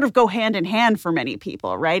 These sort of go hand in hand for many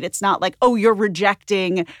people, right? It's not like, oh, you're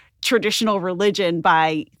rejecting traditional religion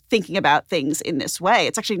by thinking about things in this way.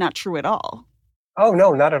 It's actually not true at all. Oh,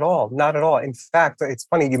 no, not at all. Not at all. In fact, it's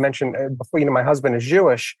funny, you mentioned before, my husband is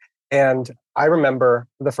Jewish. And I remember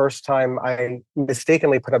the first time I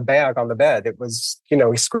mistakenly put a bag on the bed. It was, he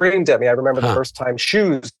screamed at me. I remember the first time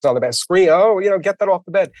shoes on the bed. Scream, get that off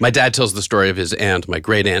the bed. My dad tells the story of his aunt, my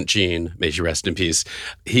great aunt Jean, may she rest in peace.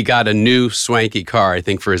 He got a new swanky car, I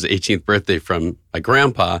think for his 18th birthday from my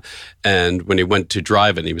grandpa. And when he went to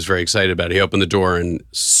drive it, he was very excited about it. He opened the door and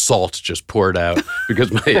salt just poured out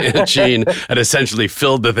because my aunt Jean had essentially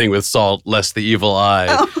filled the thing with salt, lest the evil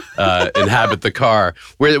eye inhabit the car.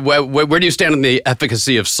 Where do you stand on the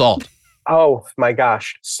efficacy of salt? Oh my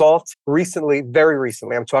gosh. Salt very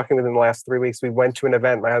recently, I'm talking within the last 3 weeks, we went to an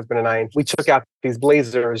event, my husband and I, and we took out these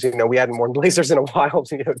blazers, we hadn't worn blazers in a while,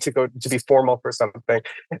 to be formal for something.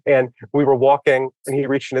 And we were walking and he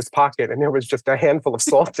reached in his pocket and there was just a handful of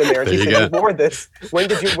salt in there. And he said, you wore this. When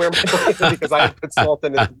did you wear my blazer? Because I put salt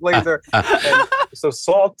in his blazer. And so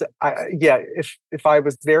salt, if I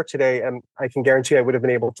was there today, I can guarantee I would have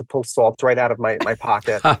been able to pull salt right out of my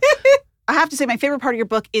pocket. I have to say my favorite part of your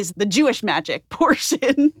book is the Jewish magic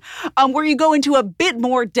portion, where you go into a bit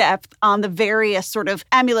more depth on the various sort of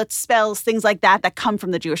amulets, spells, things like that come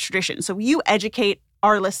from the Jewish tradition. So you educate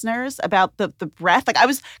our listeners about the breadth. Like, I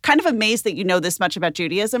was kind of amazed that you know this much about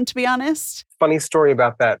Judaism, to be honest. Funny story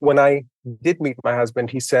about that. When I did meet my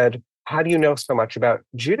husband, he said, how do you know so much about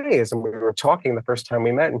Judaism? We were talking the first time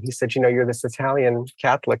we met, and he said, you're this Italian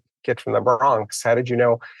Catholic kid from the Bronx. How did you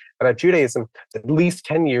know about Judaism? At least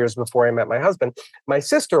 10 years before I met my husband, my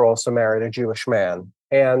sister also married a Jewish man.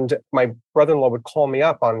 And my brother-in-law would call me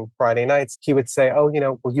up on Friday nights. He would say, oh,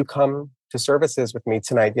 will you come to services with me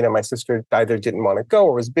tonight? My sister either didn't want to go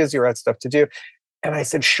or was busy or had stuff to do. And I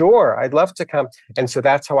said, sure, I'd love to come. And so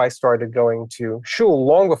that's how I started going to shul.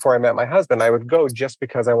 Long before I met my husband, I would go just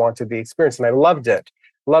because I wanted the experience. And I loved it.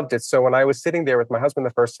 So when I was sitting there with my husband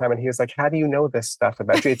the first time and he was like, how do you know this stuff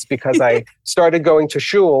about you? It's because I started going to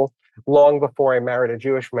shul long before I married a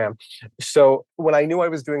Jewish man. So when I knew I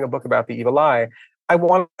was doing a book about the evil eye, I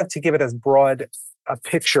wanted to give it as broad a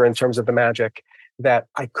picture in terms of the magic that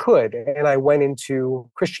I could. And I went into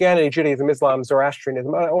Christianity, Judaism, Islam,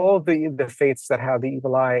 Zoroastrianism, all of the faiths that have the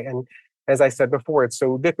evil eye. And as I said before, it's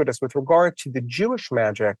so ubiquitous. With regard to the Jewish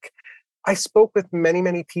magic, I spoke with many,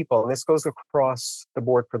 many people, and this goes across the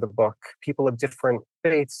board for the book. People of different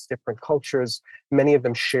faiths, different cultures. Many of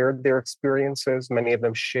them shared their experiences. Many of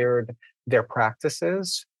them shared their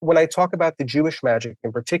practices. When I talk about the Jewish magic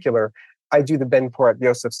in particular, I do the Ben Porat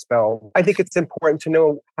Yosef spell. I think it's important to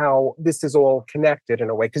know how this is all connected in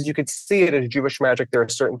a way, because you could see it as Jewish magic. There are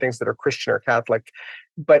certain things that are Christian or Catholic,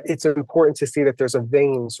 but it's important to see that there's a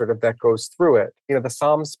vein sort of that goes through it. The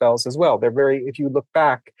Psalm spells as well. They're if you look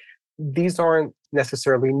back, these aren't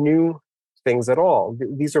necessarily new things at all.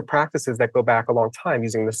 These are practices that go back a long time,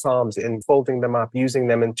 using the Psalms and folding them up, using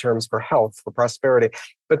them in terms for health, for prosperity.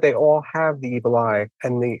 But they all have the evil eye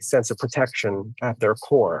and the sense of protection at their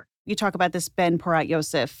core. You talk about this Ben Porat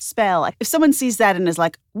Yosef spell. If someone sees that and is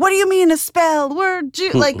like, what do you mean a spell?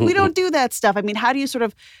 Like, we don't do that stuff. I mean, how do you sort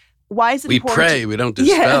of, why is it important? We pray, we don't do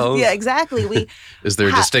spells. Yeah, exactly. Is there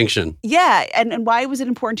a distinction? Yeah, and why was it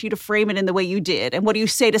important to you to frame it in the way you did? And what do you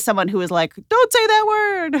say to someone who is like, don't say that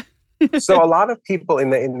word? So a lot of people in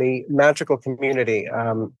the magical community,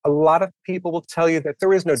 a lot of people will tell you that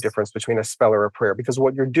there is no difference between a spell or a prayer, because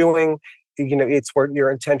what you're doing, it's where your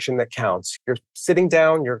intention that counts. You're sitting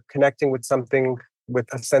down, you're connecting with something, with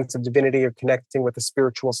a sense of divinity, you're connecting with the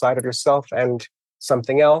spiritual side of yourself and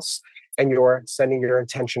something else, and you're sending your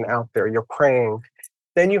intention out there, you're praying.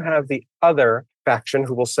 Then you have the other faction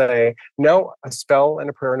who will say, no, a spell and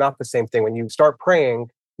a prayer are not the same thing. When you start praying,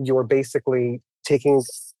 you're basically taking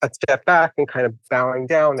a step back and kind of bowing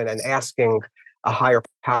down and then asking a higher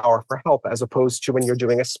power for help, as opposed to when you're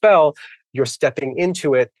doing a spell, you're stepping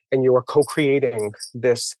into it and you're co-creating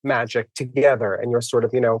this magic together, and you're sort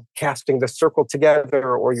of, casting the circle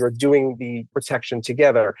together, or you're doing the protection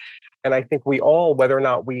together. And I think we all, whether or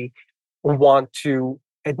not we want to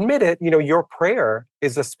admit it, your prayer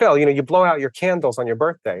is a spell. You blow out your candles on your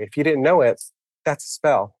birthday. If you didn't know it, that's a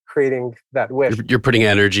spell, creating that wish. You're putting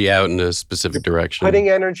energy out in a specific direction. Putting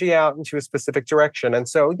energy out into a specific direction. And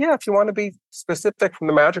so, if you want to be specific from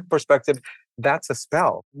the magic perspective, that's a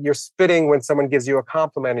spell. You're spitting when someone gives you a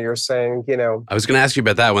compliment, or you're saying, I was going to ask you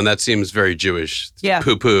about that one. That seems very Jewish. Yeah.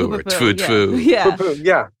 Poo-poo or tfu-tfu. Yeah. Poo-poo,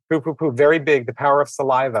 yeah. Poo-poo-poo. Very big. The power of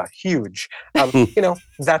saliva. Huge.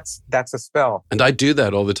 That's a spell. And I do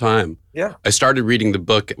that all the time. Yeah. I started reading the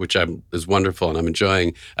book, which is wonderful and I'm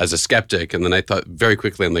enjoying, as a skeptic. And then I thought very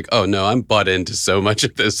quickly, I'm like, oh no, I'm bought into so much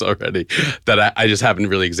of this already that I just haven't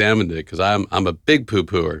really examined it, because I'm a big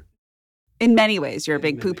poo-pooer. In many ways, you're a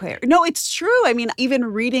big poo-pooer. No, it's true. I mean, even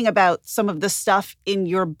reading about some of the stuff in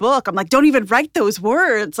your book, I'm like, don't even write those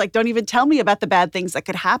words. Like, don't even tell me about the bad things that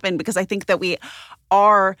could happen, because I think that we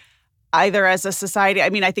are either as a society, I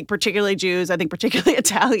mean, I think particularly Jews, I think particularly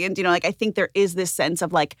Italians, I think there is this sense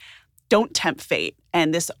of like, don't tempt fate,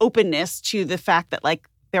 and this openness to the fact that like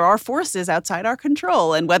there are forces outside our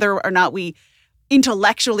control, and whether or not we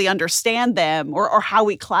intellectually understand them or how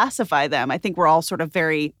we classify them, I think we're all sort of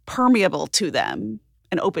very permeable to them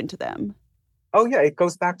and open to them. Oh, yeah. It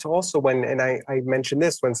goes back to also when, and I mentioned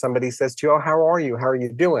this, when somebody says to you, oh, how are you? How are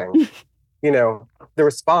you doing? The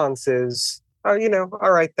response is, oh,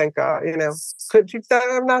 all right, thank God. Could you,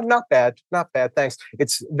 not bad, thanks.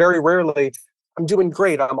 It's very rarely, I'm doing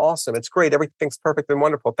great, I'm awesome, it's great, everything's perfect and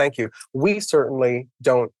wonderful, thank you. We certainly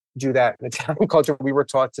don't do that in Italian culture. We were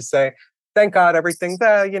taught to say, thank God, everything's,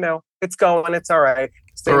 it's going, it's all right.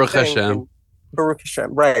 Baruch Hashem. Baruch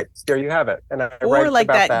Hashem. Right. There you have it. And I or write like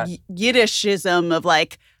about that Yiddishism of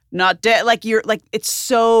like, not dead, like you're like, it's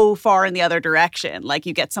so far in the other direction. Like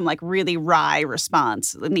you get some like really wry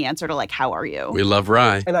response in the answer to like, how are you? We love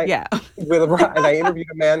rye. And I interviewed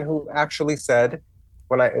a man who actually said,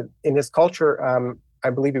 in his culture, I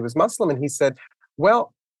believe he was Muslim, and he said,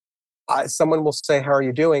 well, someone will say, how are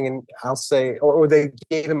you doing? And I'll say, or they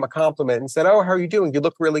gave him a compliment and said, oh, how are you doing? You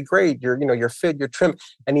look really great. You're fit, you're trim.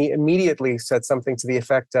 And he immediately said something to the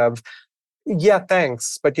effect of, yeah,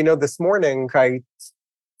 thanks. But this morning I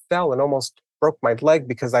fell and almost broke my leg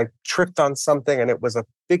because I tripped on something and it was a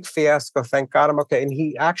big fiasco. Thank God I'm okay. And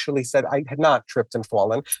he actually said I had not tripped and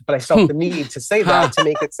fallen, but I felt the need to say that to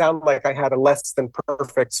make it sound like I had a less than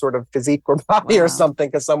perfect sort of physique or body or something,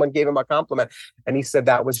 because someone gave him a compliment. And he said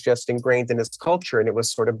that was just ingrained in his culture. And it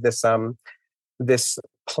was sort of this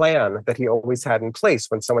plan that he always had in place.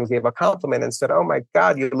 When someone gave a compliment and said, oh my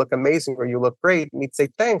God, you look amazing, or you look great, and he'd say,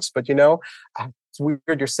 thanks. But it's weird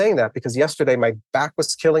you're saying that, because yesterday my back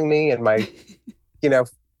was killing me and my,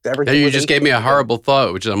 everything. You just gave me a horrible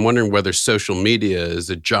thought, which is I'm wondering whether social media is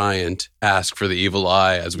a giant ask for the evil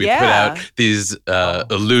eye as we put out these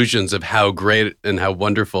illusions of how great and how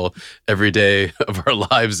wonderful every day of our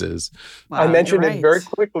lives is. Wow, I mentioned it very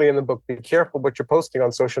quickly in the book. Be careful what you're posting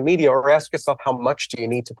on social media, or ask yourself, how much do you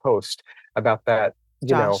need to post about that,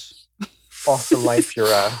 awesome life you're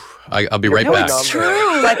I'll be right back. It's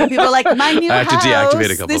true. Like people are like, my new house. I have to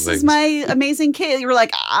deactivate a couple things. This is my amazing kid. You're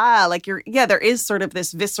like, there is sort of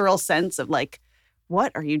this visceral sense of like,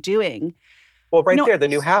 what are you doing? Well, there, the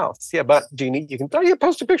new house. Yeah, but do you need, you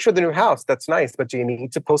post a picture of the new house. That's nice. But do you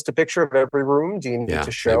need to post a picture of every room? Do you need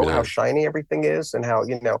to show how shiny everything is and how,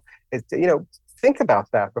 think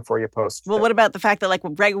about that before you post. Well, what about the fact that like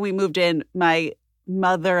right when we moved in, my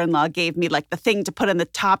mother-in-law gave me like the thing to put in the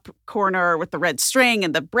top corner with the red string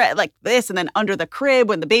and the bread like this. And then under the crib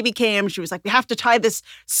when the baby came, she was like, we have to tie this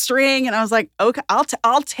string. And I was like, okay,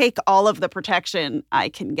 I'll take all of the protection I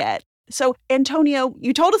can get. So Antonio,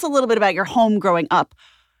 you told us a little bit about your home growing up.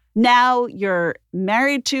 Now you're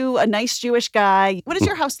married to a nice Jewish guy. What does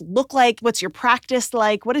your house look like? What's your practice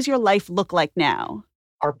like? What does your life look like now?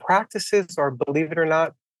 Our practices are, believe it or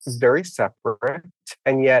not, very separate.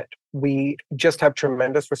 And yet we just have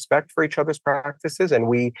tremendous respect for each other's practices.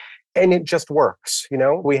 And it just works. You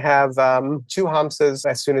know, we have 2 hamsas.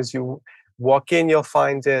 As soon as you walk in, you'll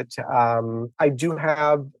find it. I do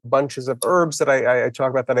have bunches of herbs that I talk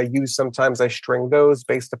about that I use. Sometimes I string those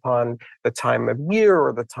based upon the time of year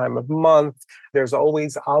or the time of month. There's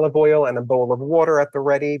always olive oil and a bowl of water at the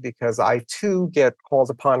ready because I too get called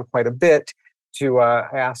upon quite a bit to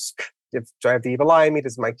ask if I have the evil eye in me,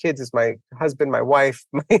 does my kids, is my husband, my wife,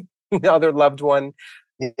 my other loved one.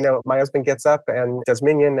 You know, my husband gets up and does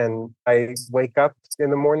minyan, and I wake up in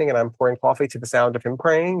the morning and I'm pouring coffee to the sound of him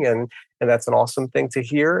praying, and that's an awesome thing to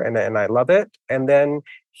hear, and I love it. And then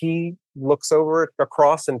he looks over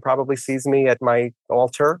across and probably sees me at my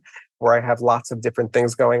altar, where I have lots of different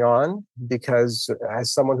things going on, because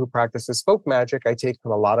as someone who practices folk magic, I take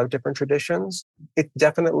from a lot of different traditions. It's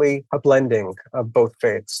definitely a blending of both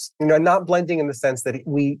faiths. You know, not blending in the sense that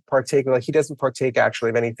we partake, like he doesn't partake actually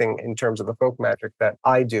of anything in terms of the folk magic that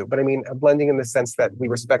I do, but I mean a blending in the sense that we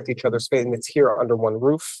respect each other's faith and it's here under one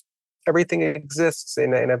roof. Everything exists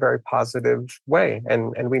in a very positive way,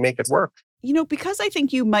 and we make it work. You know, because I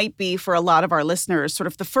think you might be, for a lot of our listeners, sort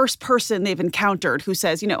of the first person they've encountered who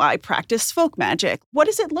says, you know, I practice folk magic. What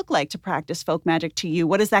does it look like to practice folk magic to you?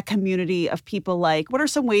 What is that community of people like? What are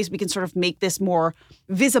some ways we can sort of make this more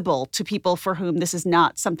visible to people for whom this is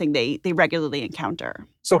not something they regularly encounter?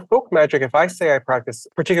 So folk magic, if I say I practice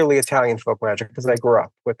particularly Italian folk magic, because I grew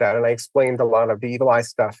up with that and I explained a lot of the evil eye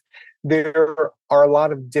stuff, there are a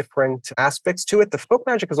lot of different aspects to it. The folk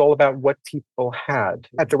magic is all about what people had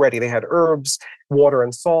at the ready. They had herbs, water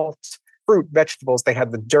and salt, fruit, vegetables. They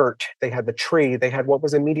had the dirt. They had the tree. They had what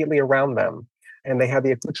was immediately around them. And they had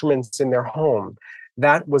the accoutrements in their home.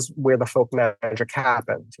 That was where the folk magic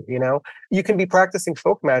happened. You know, you can be practicing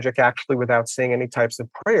folk magic actually without saying any types of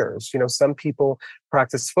prayers. You know, some people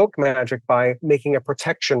practice folk magic by making a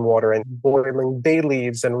protection water and boiling bay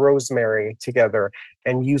leaves and rosemary together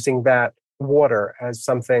and using that water as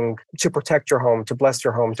something to protect your home, to bless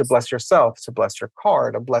yourself, to bless your car,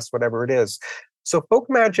 to bless whatever it is. So folk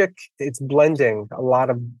magic, it's blending a lot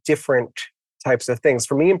of different types of things.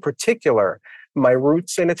 For me in particular, my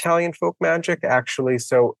roots in Italian folk magic, actually,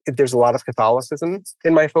 so there's a lot of Catholicism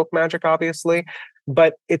in my folk magic, obviously,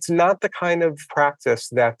 but it's not the kind of practice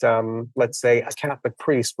that, let's say, a Catholic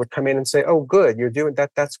priest would come in and say, oh, good, you're doing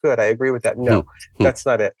that, that's good, I agree with that. No, that's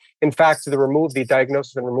not it. In fact, the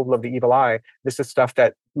diagnosis and removal of the evil eye, this is stuff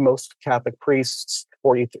that most Catholic priests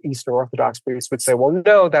or Eastern Orthodox priests would say, well,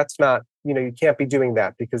 no, that's not, you know, you can't be doing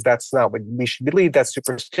that because that's not what we should believe, that's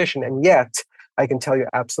superstition. And yet, I can tell you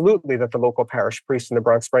absolutely that the local parish priest in the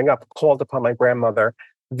Bronx growing up called upon my grandmother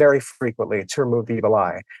very frequently to remove the evil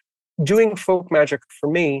eye. Doing folk magic for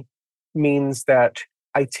me means that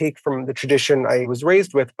I take from the tradition I was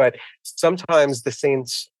raised with, but sometimes the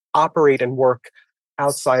saints operate and work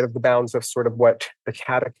outside of the bounds of sort of what the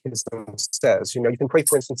catechism says. You know, you can pray,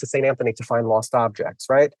 for instance, to St. Anthony to find lost objects,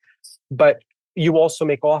 right? But you also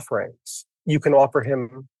make offerings. You can offer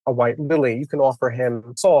him a white lily. You can offer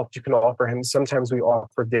him salt. You can offer him, sometimes we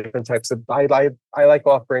offer different types of, I like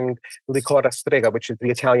offering liquor strega, which is the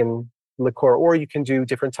Italian liqueur, or you can do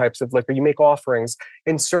different types of liquor. You make offerings.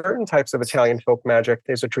 In certain types of Italian folk magic,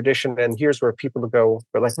 there's a tradition, and here's where people go,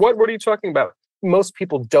 they're like, what are you talking about? Most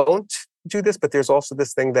people don't do this, but there's also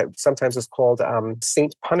this thing that sometimes is called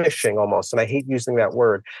saint punishing almost, and I hate using that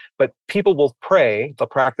word, but people will pray, they'll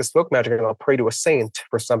practice folk magic, and they'll pray to a saint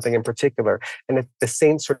for something in particular, and if the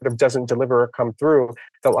saint sort of doesn't deliver or come through,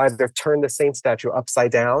 they'll either turn the saint statue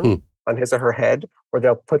upside down on his or her head, or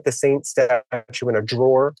they'll put the saint statue in a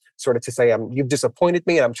drawer, sort of to say, you've disappointed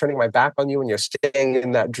me, and I'm turning my back on you, and you're staying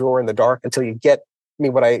in that drawer in the dark until you get me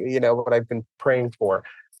what I've been praying for.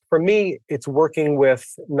 For me, it's working with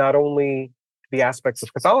not only the aspects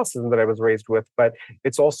of Catholicism that I was raised with, but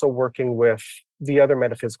it's also working with the other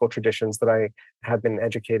metaphysical traditions that I have been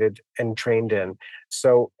educated and trained in.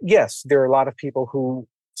 So yes, there are a lot of people who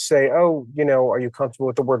say, oh, you know, are you comfortable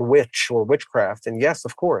with the word witch or witchcraft? And yes,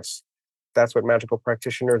 of course, that's what magical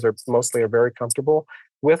practitioners are very comfortable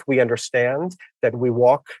with. We understand that we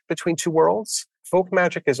walk between two worlds. Folk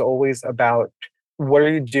magic is always about what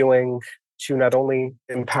are you doing to not only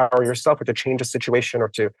empower yourself or to change a situation or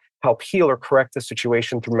to help heal or correct the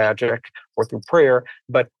situation through magic or through prayer,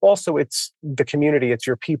 but also it's the community, it's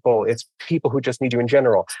your people, it's people who just need you in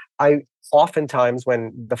general. I oftentimes,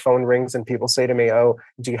 when the phone rings and people say to me, oh,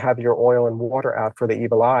 do you have your oil and water out for the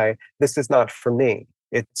evil eye? This is not for me.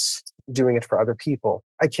 It's doing it for other people.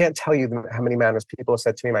 I can't tell you how many manners people have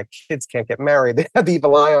said to me, my kids can't get married. They have the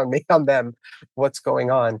evil eye on me, on them. What's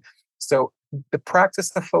going on? So the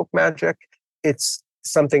practice of folk magic, it's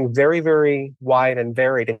something very, very wide and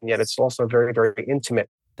varied, and yet it's also very, very intimate.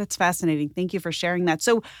 That's fascinating. Thank you for sharing that.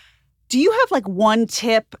 So do you have like one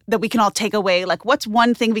tip that we can all take away? Like what's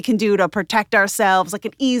one thing we can do to protect ourselves, like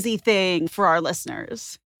an easy thing for our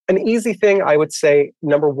listeners? An easy thing, I would say,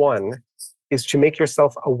 number one, is to make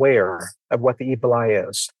yourself aware of what the evil eye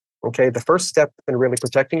is. Okay, the first step in really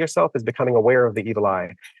protecting yourself is becoming aware of the evil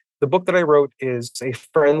eye. The book that I wrote is a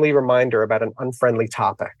friendly reminder about an unfriendly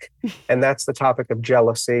topic, and that's the topic of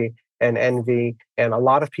jealousy and envy. And a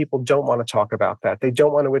lot of people don't want to talk about that. They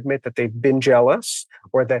don't want to admit that they've been jealous,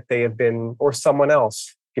 or that they have been, or someone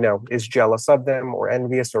else, is jealous of them or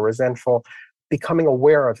envious or resentful. Becoming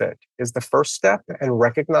aware of it is the first step, and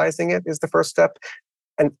recognizing it is the first step.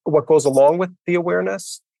 And what goes along with the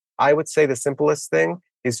awareness, I would say the simplest thing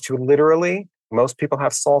is to literally, most people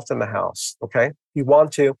have salt in the house, okay? You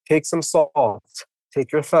want to take some salt,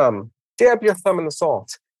 take your thumb, dab your thumb in the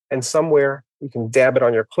salt, and somewhere you can dab it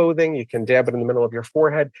on your clothing, you can dab it in the middle of your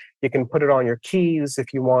forehead, you can put it on your keys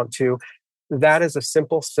if you want to. That is a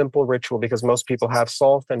simple ritual because most people have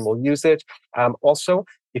salt and will use it. Also,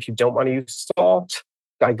 if you don't want to use salt,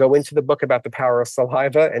 I go into the book about the power of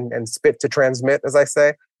saliva and spit to transmit, as I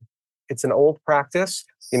say. It's an old practice.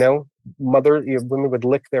 Women would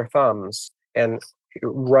lick their thumbs and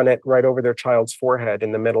run it right over their child's forehead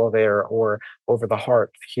in the middle there or over the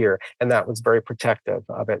heart here. And that was very protective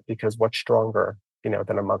of it because what's stronger, than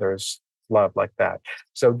a mother's love like that.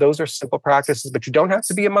 So those are simple practices, but you don't have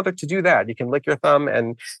to be a mother to do that. You can lick your thumb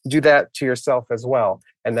and do that to yourself as well.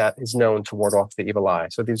 And that is known to ward off the evil eye.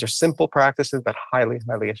 So these are simple practices, but highly,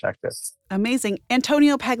 highly effective. Amazing.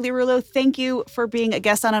 Antonio Pagliarulo, thank you for being a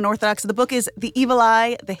guest on Unorthodox. The book is The Evil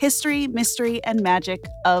Eye, The History, Mystery, and Magic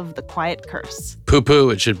of the Quiet Curse. Poo-poo,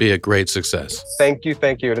 it should be a great success. Thank you.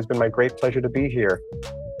 It has been my great pleasure to be here.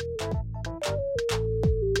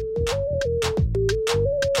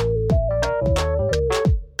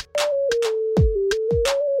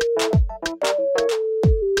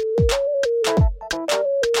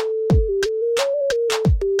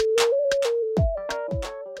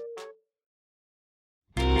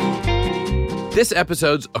 This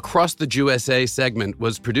episode's Across the USA segment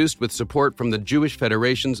was produced with support from the Jewish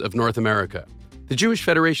Federations of North America. The Jewish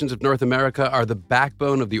Federations of North America are the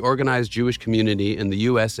backbone of the organized Jewish community in the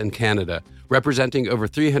U.S. and Canada, representing over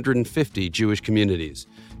 350 Jewish communities.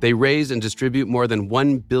 They raise and distribute more than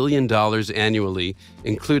 $1 billion annually,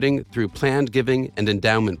 including through planned giving and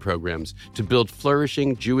endowment programs, to build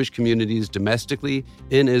flourishing Jewish communities domestically,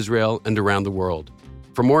 in Israel, and around the world.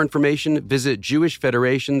 For more information, visit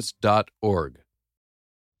jewishfederations.org.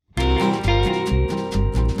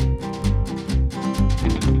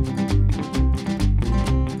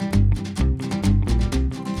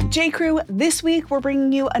 J.Crew, this week we're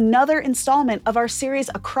bringing you another installment of our series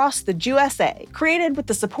Across the USA, created with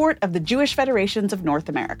the support of the Jewish Federations of North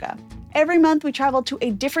America. Every month we travel to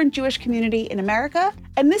a different Jewish community in America,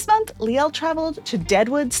 and this month Liel traveled to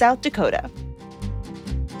Deadwood, South Dakota.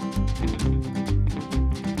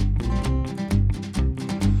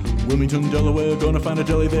 Wilmington, Delaware, gonna find a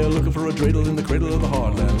jelly there, looking for a dreidel in the cradle of the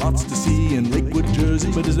heartland. Lots to see in Lakewood, Jersey,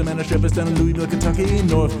 but there's a man of shepherds down in Louisville, Kentucky,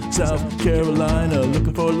 North, South Carolina,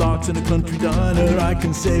 looking for lox in a country diner. I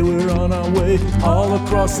can say we're on our way all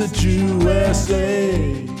across the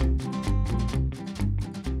USA.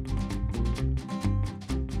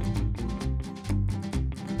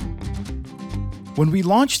 When we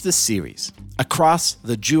launched this series, Across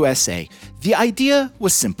the USA, the idea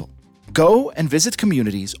was simple. Go and visit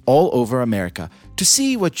communities all over America to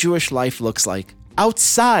see what Jewish life looks like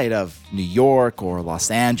outside of New York or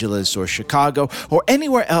Los Angeles or Chicago or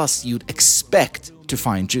anywhere else you'd expect to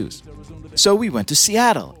find Jews. So we went to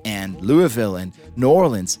Seattle and Louisville and New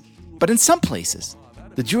Orleans. But in some places,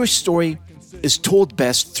 the Jewish story is told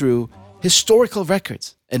best through historical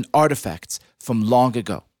records and artifacts from long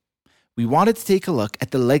ago. We wanted to take a look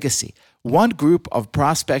at the legacy one group of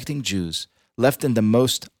prospecting Jews left in the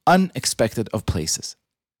most unexpected of places.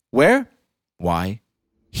 Where? Why?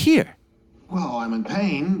 Here. Well, I'm in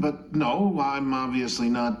pain, but no, I'm obviously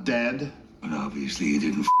not dead. But obviously you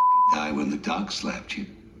didn't die when the dog slapped you.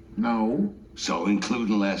 No. So,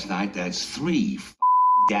 including last night, that's 3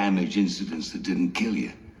 damage incidents that didn't kill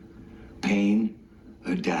you. Pain,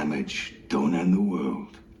 or damage don't end the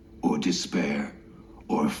world, or despair,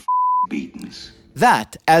 or beatings.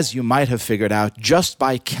 That, as you might have figured out just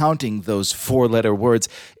by counting those four-letter words,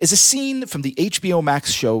 is a scene from the HBO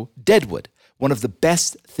Max show Deadwood, one of the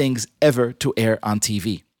best things ever to air on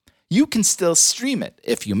TV. You can still stream it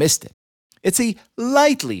if you missed it. It's a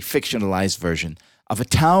lightly fictionalized version of a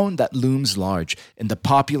town that looms large in the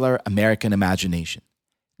popular American imagination.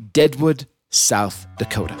 Deadwood, South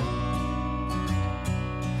Dakota.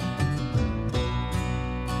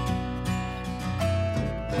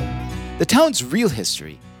 The town's real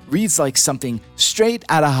history reads like something straight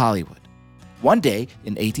out of Hollywood. One day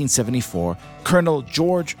in 1874, Colonel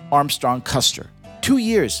George Armstrong Custer, 2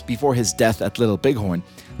 years before his death at Little Bighorn,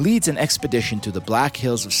 leads an expedition to the Black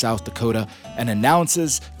Hills of South Dakota and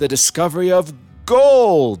announces the discovery of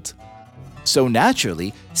gold. So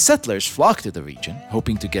naturally, settlers flock to the region,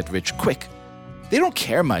 hoping to get rich quick. They don't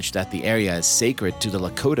care much that the area is sacred to the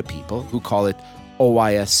Lakota people, who call it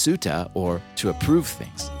Owayasuta, or to approve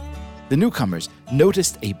things. The newcomers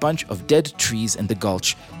noticed a bunch of dead trees in the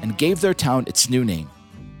gulch and gave their town its new name,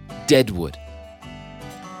 Deadwood.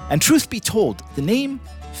 And truth be told, the name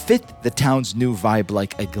fit the town's new vibe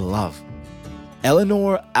like a glove.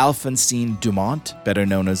 Eleanor Alphonsine Dumont, better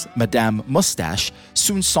known as Madame Mustache,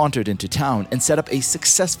 soon sauntered into town and set up a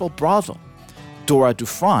successful brothel. Dora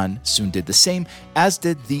Dufran soon did the same, as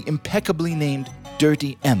did the impeccably named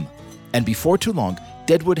Dirty M. And before too long,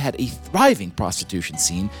 Deadwood had a thriving prostitution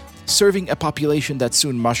scene, serving a population that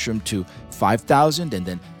soon mushroomed to 5,000 and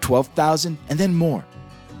then 12,000 and then more.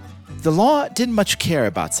 The law didn't much care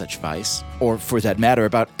about such vice, or for that matter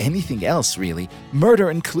about anything else really, murder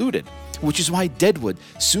included, which is why Deadwood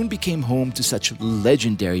soon became home to such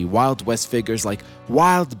legendary Wild West figures like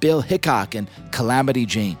Wild Bill Hickok and Calamity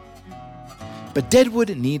Jane. But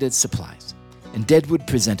Deadwood needed supplies, and Deadwood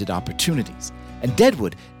presented opportunities, and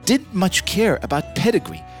Deadwood didn't much care about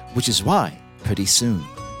pedigree, which is why, pretty soon,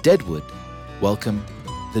 Deadwood welcomed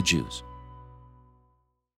the Jews.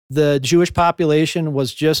 The Jewish population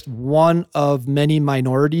was just one of many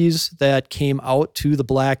minorities that came out to the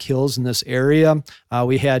Black Hills in this area.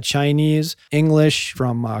 We had Chinese, English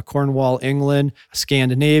from Cornwall, England,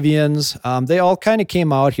 Scandinavians. They all kind of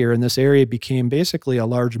came out here, and this area became basically a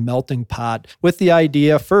large melting pot with the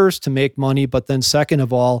idea first to make money, but then second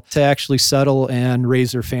of all, to actually settle and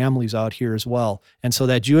raise their families out here as well. And so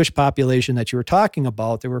that Jewish population that you were talking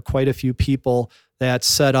about, there were quite a few people that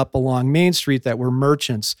set up along Main Street that were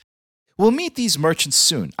merchants. We'll meet these merchants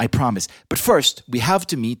soon, I promise. But first, we have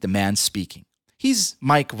to meet the man speaking. He's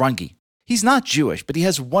Mike Runge. He's not Jewish, but he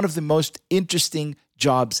has one of the most interesting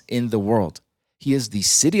jobs in the world. He is the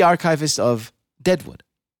city archivist of Deadwood.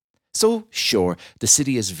 So sure, the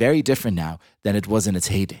city is very different now than it was in its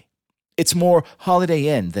heyday. It's more Holiday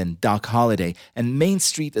Inn than Doc Holiday, and Main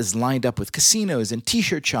Street is lined up with casinos and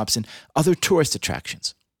t-shirt shops and other tourist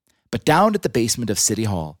attractions. But down at the basement of City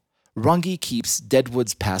Hall, Runge keeps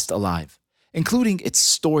Deadwood's past alive, including its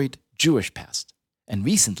storied Jewish past. And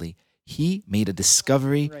recently, he made a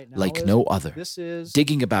discovery like no other,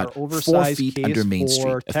 digging about 4 feet under Main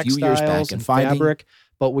Street a few years back and finding fabric.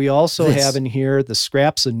 But we also this. have in here the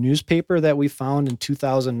scraps of newspaper that we found in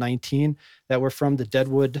 2019 that were from the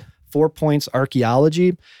Deadwood 4 Points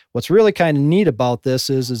Archaeology. What's really kind of neat about this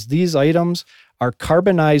is these items are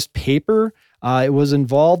carbonized paper. It was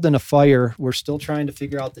involved in a fire. We're still trying to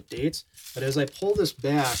figure out the dates. But as I pull this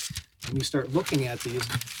back and you start looking at these,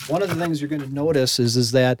 one of the things you're going to notice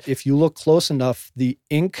is that if you look close enough, the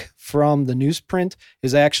ink from the newsprint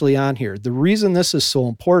is actually on here. The reason this is so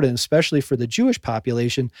important, especially for the Jewish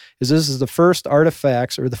population, is this is the first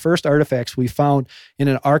artifacts we found in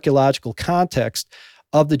an archaeological context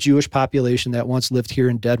of the Jewish population that once lived here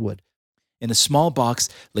in Deadwood. In a small box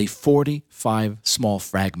lay 45 small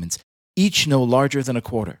fragments, each no larger than a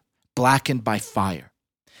quarter, blackened by fire.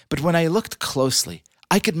 But when I looked closely,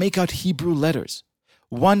 I could make out Hebrew letters.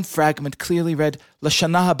 One fragment clearly read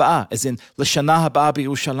Lashana Haba'ah, as in Lashana Haba'ah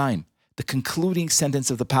B'Yerushalayim, the concluding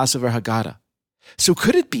sentence of the Passover Haggadah. So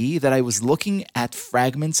could it be that I was looking at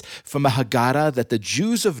fragments from a Haggadah that the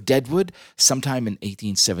Jews of Deadwood, sometime in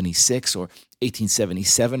 1876 or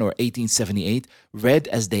 1877 or 1878, read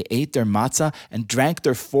as they ate their matzah and drank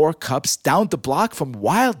their 4 cups down the block from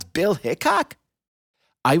Wild Bill Hickok?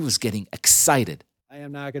 I was getting excited. I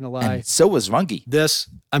am not going to lie. And so was Runge.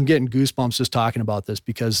 I'm getting goosebumps just talking about this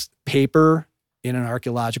because paper in an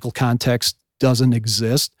archaeological context doesn't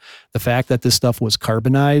exist. The fact that this stuff was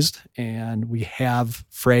carbonized and we have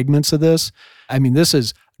fragments of this, I mean, this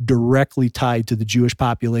is directly tied to the Jewish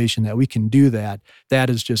population that we can do that.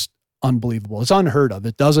 That is just unbelievable. It's unheard of.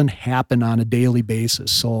 It doesn't happen on a daily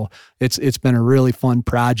basis. So it's been a really fun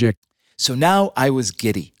project. So now I was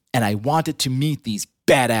giddy, and I wanted to meet these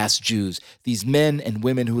badass Jews, these men and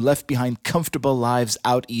women who left behind comfortable lives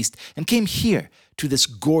out east and came here to this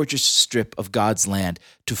gorgeous strip of God's land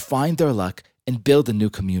to find their luck and build a new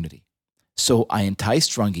community. So I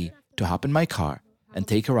enticed Rungi to hop in my car and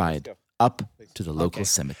take a ride up to the local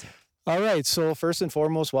cemetery. All right. So first and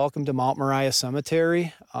foremost, welcome to Mount Moriah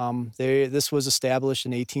Cemetery. This was established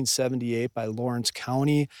in 1878 by Lawrence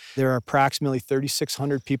County. There are approximately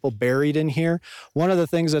 3,600 people buried in here. One of the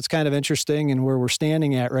things that's kind of interesting and where we're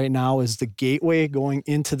standing at right now is the gateway going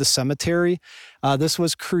into the cemetery. This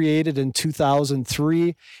was created in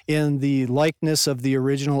 2003 in the likeness of the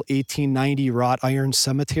original 1890 wrought iron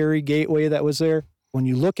cemetery gateway that was there. When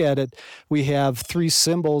you look at it, we have 3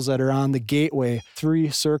 symbols that are on the gateway, 3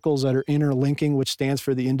 circles that are interlinking, which stands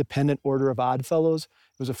for the Independent Order of Oddfellows.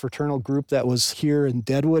 It was a fraternal group that was here in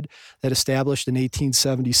Deadwood that established in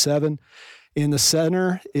 1877. In the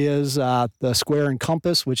center is the square and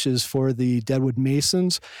compass, which is for the Deadwood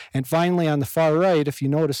Masons. And finally, on the far right, if you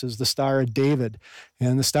notice, is the Star of David.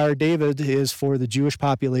 And the Star of David is for the Jewish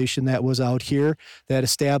population that was out here that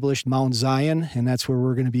established Mount Zion, and that's where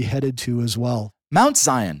we're going to be headed to as well. Mount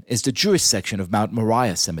Zion is the Jewish section of Mount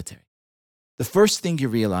Moriah Cemetery. The first thing you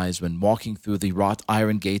realize when walking through the wrought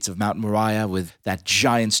iron gates of Mount Moriah with that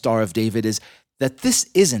giant Star of David is that this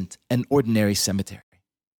isn't an ordinary cemetery.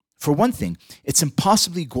 For one thing, it's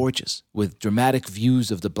impossibly gorgeous, with dramatic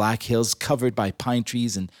views of the Black Hills covered by pine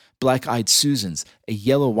trees and black-eyed Susans, a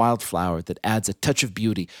yellow wildflower that adds a touch of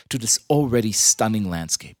beauty to this already stunning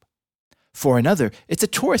landscape. For another, it's a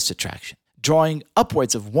tourist attraction, drawing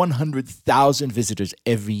upwards of 100,000 visitors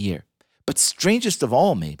every year. But strangest of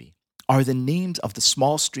all, maybe, are the names of the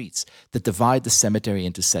small streets that divide the cemetery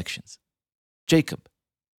into sections. Jacob,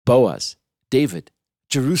 Boaz, David,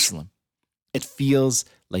 Jerusalem. It feels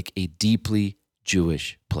like a deeply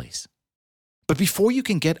Jewish place. But before you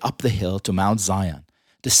can get up the hill to Mount Zion,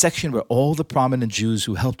 the section where all the prominent Jews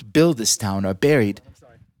who helped build this town are buried,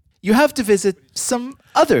 you have to visit some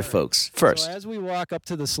other folks first. So as we walk up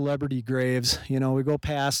to the celebrity graves, we go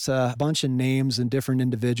past a bunch of names and different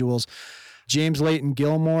individuals. James Leighton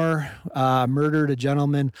Gilmore murdered a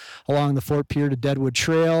gentleman along the Fort Pierre to Deadwood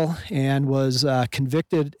Trail and was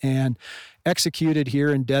convicted and executed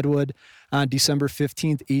here in Deadwood on December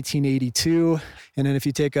 15th, 1882. And then if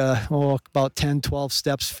you take about 10, 12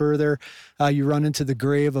 steps further, you run into the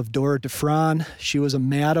grave of Dora DeFran. She was a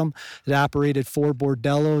madam that operated 4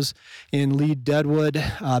 bordellos in Lead, Deadwood,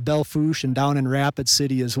 Belle Fourche, and down in Rapid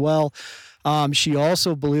City as well. She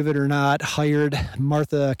also, believe it or not, hired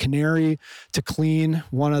Martha Canary to clean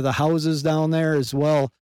one of the houses down there as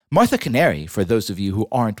well. Martha Canary, for those of you who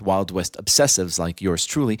aren't Wild West obsessives like yours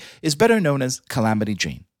truly, is better known as Calamity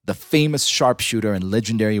Jane, the famous sharpshooter and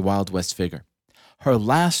legendary Wild West figure. Her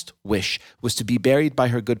last wish was to be buried by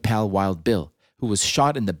her good pal Wild Bill, who was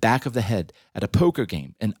shot in the back of the head at a poker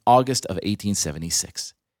game in August of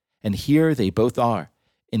 1876. And here they both are,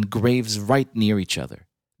 in graves right near each other,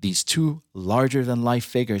 these 2 larger-than-life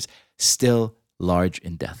figures still large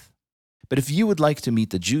in death. But if you would like to meet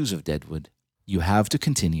the Jews of Deadwood, you have to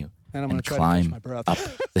continue and climb up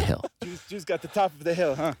the hill. Jews got the top of the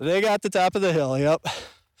hill, huh? They got the top of the hill, yep.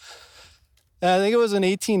 I think it was in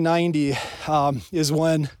 1890 is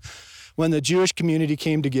when the Jewish community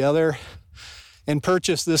came together and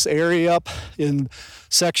purchased this area up in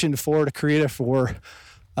Section 4 to create it for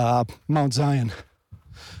Mount Zion.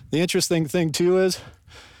 The interesting thing, too, is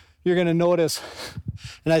you're going to notice,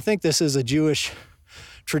 and I think this is a Jewish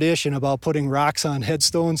tradition about putting rocks on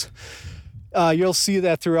headstones. You'll see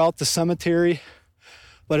that throughout the cemetery,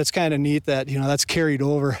 but it's kind of neat that, that's carried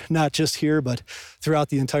over, not just here, but throughout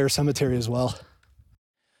the entire cemetery as well.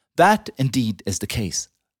 That indeed is the case.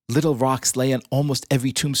 Little rocks lay on almost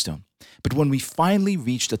every tombstone. But when we finally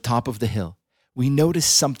reach the top of the hill, we notice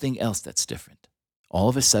something else that's different. All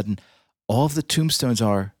of a sudden, all of the tombstones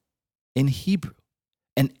are in Hebrew.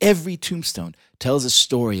 And every tombstone tells a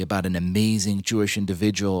story about an amazing Jewish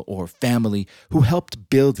individual or family who helped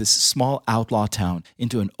build this small outlaw town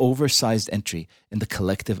into an oversized entry in the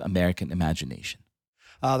collective American imagination.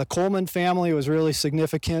 The Coleman family was really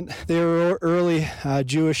significant. They were early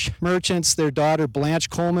Jewish merchants. Their daughter, Blanche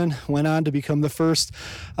Coleman, went on to become the first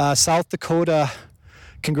South Dakota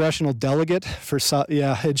congressional delegate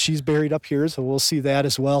and she's buried up here, so we'll see that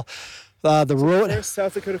as well. The first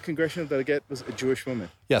South Dakota congressional delegate was a Jewish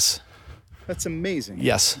woman. Yes. That's amazing.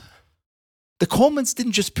 Yes. The Colemans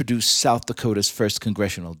didn't just produce South Dakota's first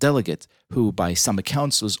congressional delegate, who by some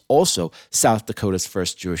accounts was also South Dakota's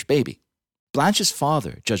first Jewish baby. Blanche's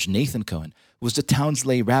father, Judge Nathan Cohen, was the town's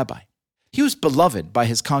lay rabbi. He was beloved by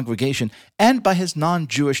his congregation and by his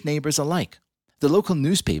non-Jewish neighbors alike. The local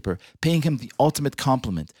newspaper, paying him the ultimate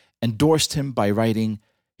compliment, endorsed him by writing,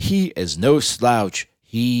 "He is no slouch.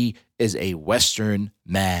 He is a Western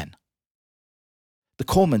man." The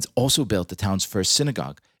Colemans also built the town's first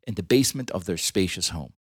synagogue in the basement of their spacious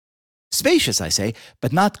home. Spacious, I say,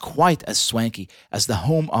 but not quite as swanky as the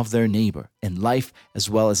home of their neighbor, in life as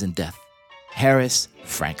well as in death, Harris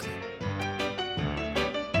Franklin.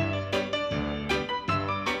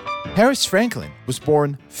 Harris Franklin was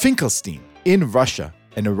born Finkelstein in Russia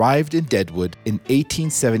and arrived in Deadwood in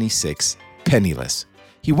 1876, penniless.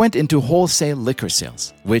 He went into wholesale liquor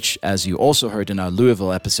sales, which, as you also heard in our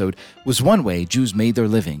Louisville episode, was one way Jews made their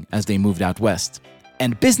living as they moved out west.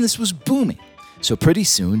 And business was booming. So pretty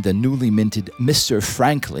soon, the newly minted Mr.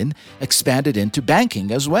 Franklin expanded into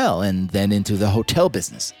banking as well, and then into the hotel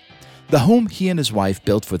business. The home he and his wife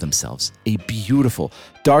built for themselves, a beautiful,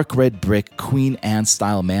 dark red brick Queen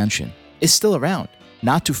Anne-style mansion, is still around,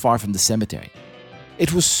 not too far from the cemetery.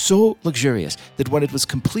 It was so luxurious that when it was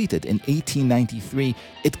completed in 1893,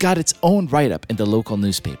 it got its own write-up in the local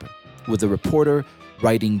newspaper, with a reporter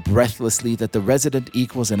writing breathlessly that the resident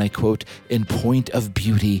equals, and I quote, "in point of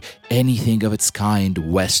beauty, anything of its kind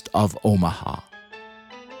west of Omaha."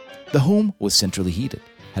 The home was centrally heated,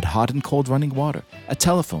 had hot and cold running water, a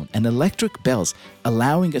telephone, and electric bells,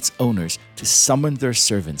 allowing its owners to summon their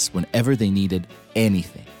servants whenever they needed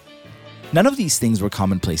anything. None of these things were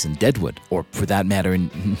commonplace in Deadwood, or for that matter in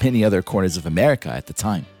many other corners of America at the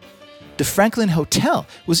time. The Franklin Hotel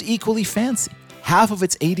was equally fancy. Half of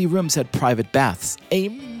its 80 rooms had private baths, a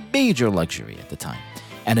major luxury at the time.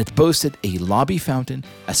 And it boasted a lobby fountain,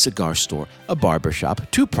 a cigar store, a barber shop,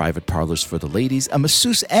 2 private parlors for the ladies, a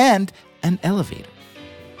masseuse, and an elevator.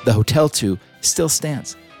 The hotel, too, still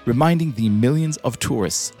stands, reminding the millions of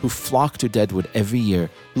tourists who flock to Deadwood every year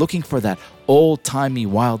looking for that old-timey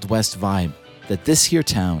Wild West vibe that this here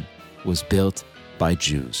town was built by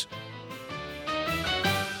Jews.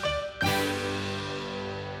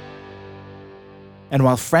 And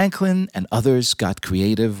while Franklin and others got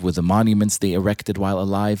creative with the monuments they erected while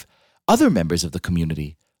alive, other members of the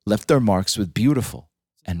community left their marks with beautiful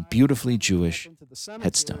and beautifully Jewish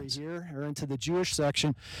headstones. Here, or into the Jewish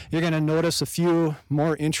section, you're going to notice a few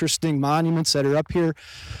more interesting monuments that are up here.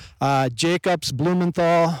 Jacobs,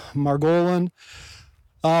 Blumenthal, Margolin,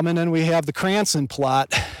 and then we have the Cranston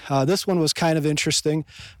plot. This one was kind of interesting.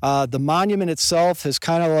 The monument itself is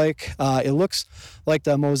kind of like, it looks like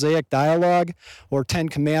the Mosaic Dialogue or 10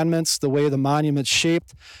 Commandments, the way the monument's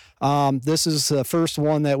shaped. This is the first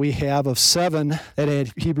one that we have of 7 that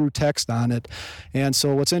had Hebrew text on it. And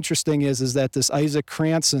so what's interesting is that this Isaac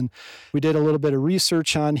Cranston, we did a little bit of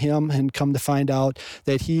research on him and come to find out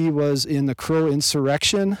that he was in the Crow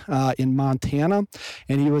insurrection in Montana.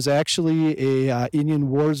 And he was actually a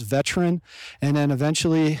Indian Wars veteran, and then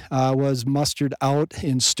eventually was mustered out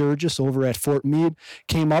in Sturgis over at Fort Meade,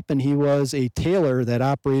 came up, and he was a tailor that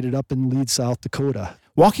operated up in Lead, South Dakota.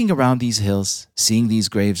 Walking around these hills, seeing these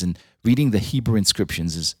graves, and reading the Hebrew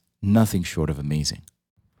inscriptions is nothing short of amazing.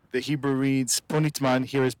 The Hebrew reads, Punitman,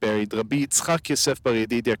 here is buried, Rabbi Yitzchak Yosef Bar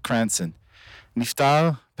Yedidia Cranston.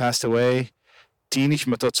 Niftar, passed away, Tinish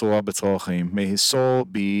Matotzorah B'Tzorachim. May his soul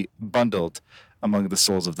be bundled among the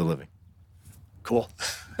souls of the living. Cool.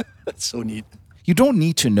 That's so neat. You don't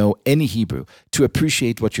need to know any Hebrew to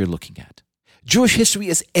appreciate what you're looking at. Jewish history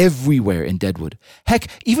is everywhere in Deadwood. Heck,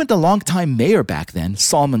 even the longtime mayor back then,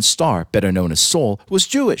 Solomon Starr, better known as Sol, was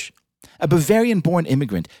Jewish. A Bavarian-born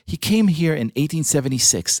immigrant, he came here in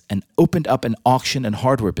 1876 and opened up an auction and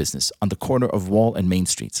hardware business on the corner of Wall and Main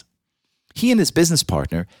Streets. He and his business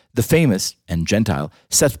partner, the famous and Gentile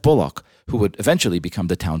Seth Bullock, who would eventually become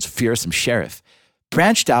the town's fearsome sheriff,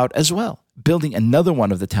 branched out as well, building another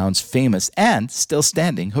one of the town's famous and still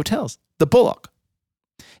standing hotels, the Bullock.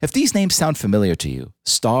 If these names sound familiar to you,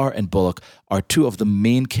 Starr and Bullock are 2 of the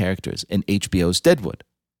main characters in HBO's Deadwood.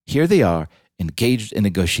 Here they are, engaged in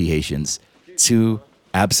negotiations, 2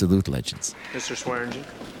 absolute legends. Mr. Swearingen?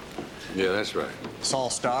 Yeah, that's right. Saul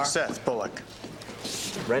Starr? Seth Bullock.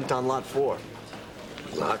 Rent on lot 4.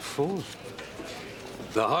 Lot 4?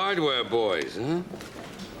 The hardware boys, huh?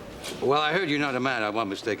 Well, I heard you're not a man I want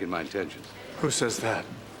mistaken my intentions. Who says that?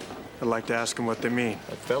 I'd like to ask him what they mean.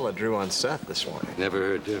 That fella drew on Seth this morning. Never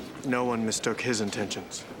heard him. No one mistook his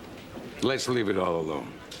intentions. Let's leave it all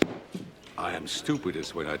alone. I am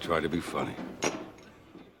stupidest when I try to be funny.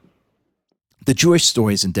 The Jewish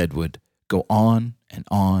stories in Deadwood go on and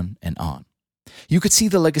on and on. You could see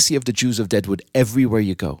the legacy of the Jews of Deadwood everywhere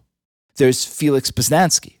you go. There's Felix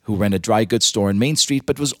Poznansky, who ran a dry goods store on Main Street,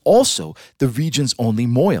 but was also the region's only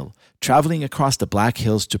moil, traveling across the Black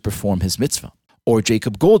Hills to perform his mitzvah. Or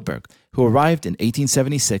Jacob Goldberg, who arrived in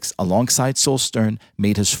 1876 alongside Sol Stern,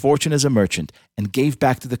 made his fortune as a merchant, and gave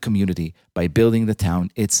back to the community by building the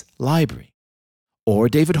town its library. Or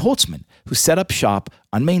David Holtzman, who set up shop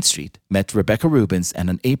on Main Street, met Rebecca Rubens, and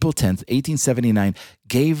on April 10, 1879,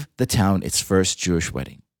 gave the town its first Jewish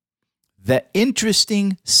wedding. The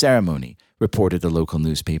interesting ceremony, reported the local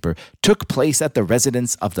newspaper, took place at the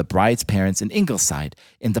residence of the bride's parents in Ingleside,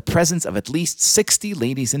 in the presence of at least 60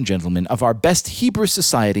 ladies and gentlemen of our best Hebrew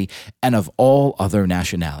society and of all other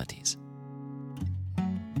nationalities.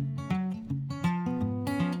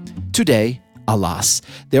 Today, alas,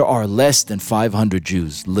 there are less than 500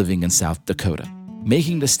 Jews living in South Dakota,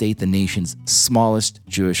 making the state the nation's smallest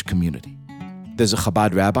Jewish community. There's a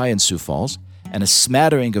Chabad rabbi in Sioux Falls, and a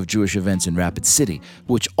smattering of Jewish events in Rapid City,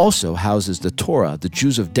 which also houses the Torah the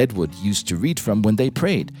Jews of Deadwood used to read from when they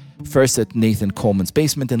prayed, first at Nathan Coleman's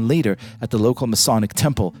basement and later at the local Masonic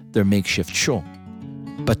temple, their makeshift shul.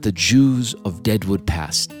 But the Jews of Deadwood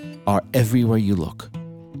past are everywhere you look,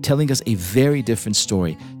 telling us a very different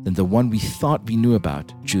story than the one we thought we knew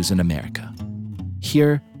about Jews in America.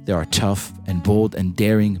 Here, there are tough and bold and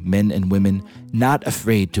daring men and women not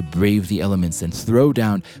afraid to brave the elements and throw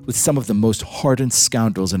down with some of the most hardened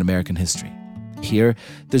scoundrels in American history. Here,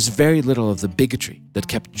 there's very little of the bigotry that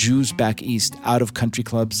kept Jews back east out of country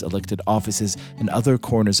clubs, elected offices, and other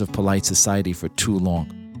corners of polite society for too long.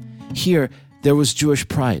 Here, there was Jewish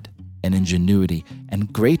pride and ingenuity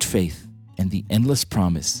and great faith and the endless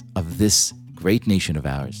promise of this great nation of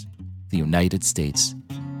ours, the United States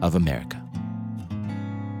of America.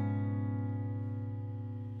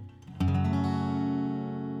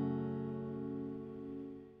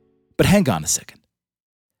 But hang on a second.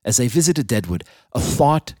 As I visited Deadwood, a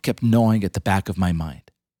thought kept gnawing at the back of my mind.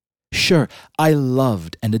 Sure, I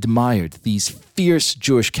loved and admired these fierce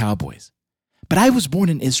Jewish cowboys, but I was born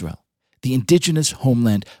in Israel, the indigenous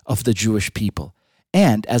homeland of the Jewish people,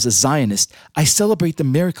 and as a Zionist, I celebrate the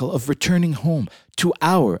miracle of returning home to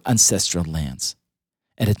our ancestral lands.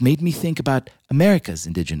 And it made me think about America's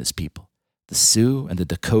indigenous people, the Sioux and the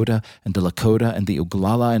Dakota and the Lakota and the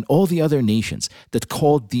Oglala and all the other nations that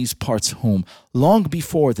called these parts home long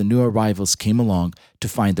before the new arrivals came along to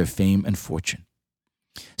find their fame and fortune.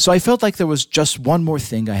 So I felt like there was just one more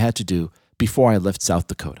thing I had to do before I left South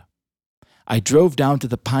Dakota. I drove down to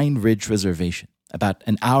the Pine Ridge Reservation, about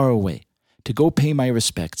an hour away, to go pay my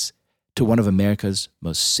respects to one of America's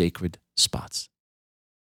most sacred spots.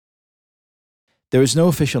 There is no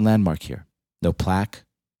official landmark here, no plaque,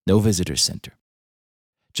 no visitor center.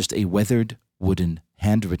 Just a weathered, wooden,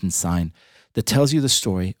 handwritten sign that tells you the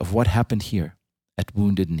story of what happened here at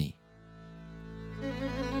Wounded Knee.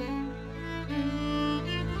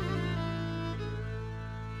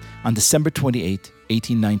 On December 28,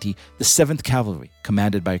 1890, the 7th Cavalry,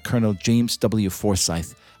 commanded by Colonel James W.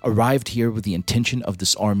 Forsyth, arrived here with the intention of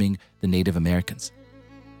disarming the Native Americans.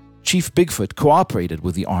 Chief Bigfoot cooperated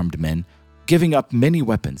with the armed men, giving up many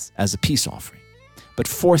weapons as a peace offering. But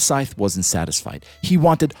Forsyth wasn't satisfied. He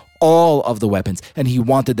wanted all of the weapons, and he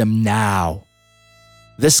wanted them now.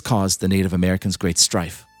 This caused the Native Americans great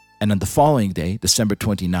strife, and on the following day, December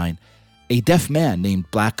 29, a deaf man named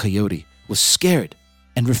Black Coyote was scared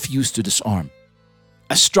and refused to disarm.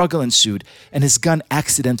 A struggle ensued, and his gun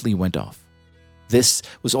accidentally went off. This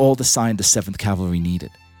was all the sign the 7th Cavalry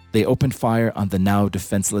needed. They opened fire on the now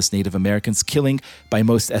defenseless Native Americans, killing, by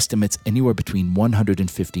most estimates, anywhere between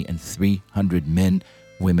 150 and 300 men,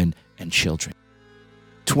 women, and children.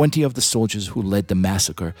 20 of the soldiers who led the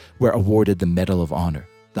massacre were awarded the Medal of Honor,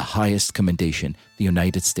 the highest commendation the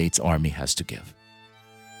United States Army has to give.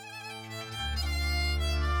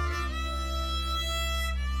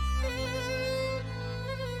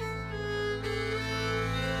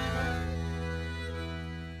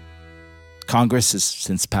 Congress has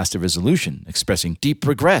since passed a resolution expressing deep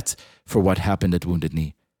regret for what happened at Wounded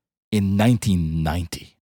Knee in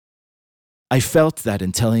 1990. I felt that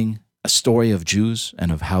in telling a story of Jews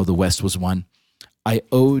and of how the West was won, I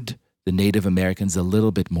owed the Native Americans a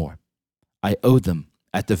little bit more. I owed them,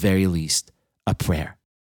 at the very least, a prayer.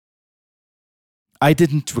 I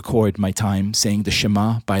didn't record my time saying the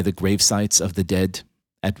Shema by the gravesites of the dead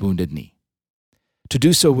at Wounded Knee. To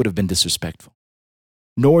do so would have been disrespectful.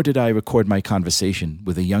 Nor did I record my conversation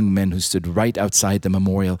with the young men who stood right outside the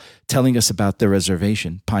memorial telling us about their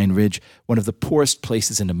reservation, Pine Ridge, one of the poorest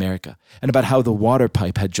places in America, and about how the water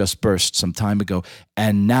pipe had just burst some time ago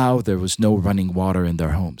and now there was no running water in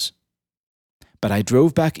their homes. But I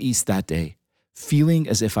drove back east that day, feeling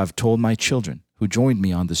as if I've told my children, who joined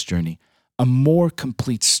me on this journey a more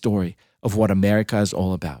complete story of what America is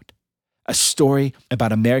all about. A story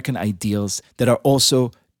about American ideals that are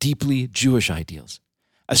also deeply Jewish ideals.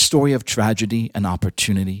 A story of tragedy and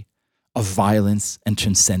opportunity, of violence and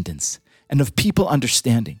transcendence, and of people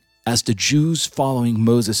understanding, as the Jews following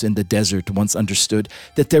Moses in the desert once understood,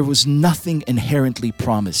 that there was nothing inherently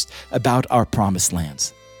promised about our promised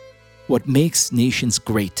lands. What makes nations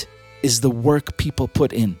great is the work people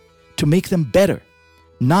put in to make them better,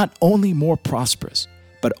 not only more prosperous,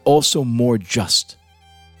 but also more just.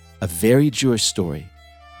 A very Jewish story,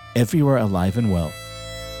 everywhere alive and well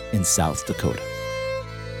in South Dakota.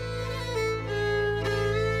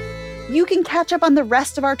 You can catch up on the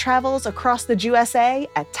rest of our travels across the USA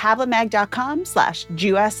at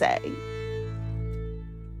tabletmag.com/JewSA.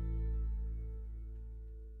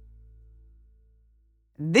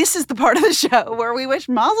 This is the part of the show where we wish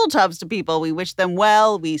mazel tovs to people. We wish them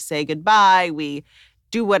well. We say goodbye. We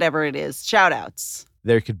do whatever it is. Shout outs.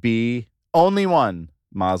 There could be only one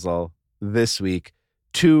mazel this week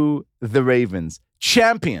to the Ravens,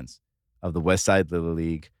 champions of the Westside Little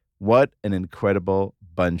League. What an incredible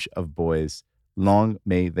bunch of boys. Long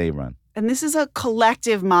may they run. And this is a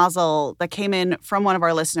collective mazel that came in from one of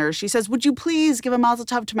our listeners. She says, would you please give a mazel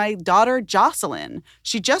tov to my daughter, Jocelyn?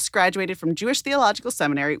 She just graduated from Jewish Theological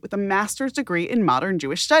Seminary with a master's degree in modern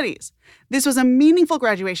Jewish studies. This was a meaningful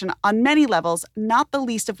graduation on many levels, not the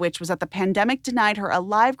least of which was that the pandemic denied her a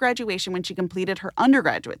live graduation when she completed her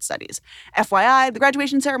undergraduate studies. FYI, the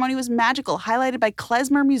graduation ceremony was magical, highlighted by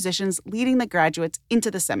klezmer musicians leading the graduates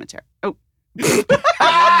into the cemetery. Oh.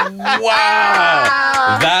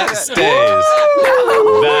 Wow. That stays.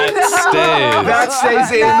 That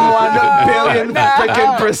stays in 1 billion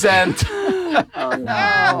freaking percent. Oh,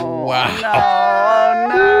 no. Wow.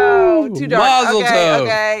 Oh, no. Too dark. Mazel tov.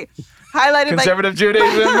 Okay. Highlighted Conservative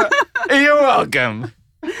Judaism. You're welcome.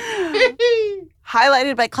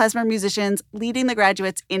 Highlighted by klezmer musicians leading the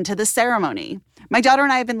graduates into the ceremony. My daughter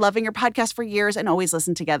and I have been loving your podcast for years and always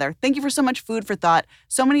listen together. Thank you for so much food for thought,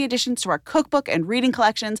 so many additions to our cookbook and reading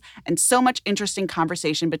collections, and so much interesting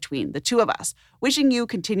conversation between the two of us. Wishing you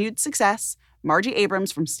continued success. Margie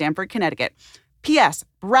Abrams from Stamford, Connecticut. P.S.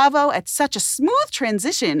 Bravo at such a smooth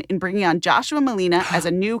transition in bringing on Joshua Malina as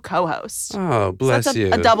a new co-host. Oh, bless so that's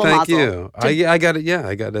you. A double Thank mazel. you. I got it. Yeah,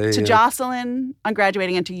 I got it. To Jocelyn on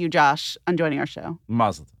graduating and to you, Josh, on joining our show.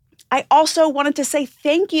 Mazel. I also wanted to say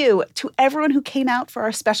thank you to everyone who came out for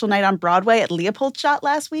our special night on Broadway at Leopoldstadt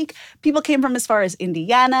last week. People came from as far as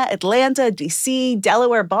Indiana, Atlanta, D.C.,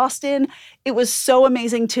 Delaware, Boston. It was so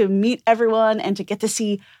amazing to meet everyone and to get to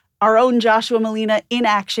see our own Joshua Malina in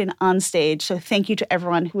action on stage. So thank you to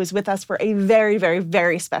everyone who was with us for a very, very,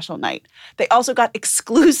 very special night. They also got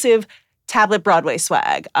exclusive Tablet Broadway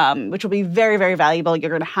swag, which will be very, very valuable.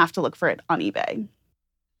 You're going to have to look for it on eBay.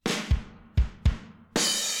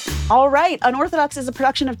 All right, Unorthodox is a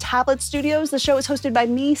production of Tablet Studios. The show is hosted by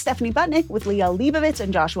me, Stephanie Butnick, with Liel Leibovitz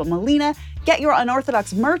and Joshua Malina. Get your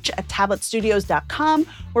Unorthodox merch at tabletstudios.com.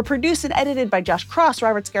 We're produced and edited by Josh Cross,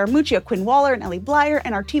 Robert Scaramuccia, Quinn Waller, and Ellie Blyer,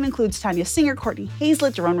 and our team includes Tanya Singer, Courtney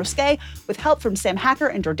Hazlett, Daron Risquet, with help from Sam Hacker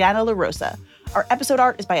and Jordana LaRosa. Our episode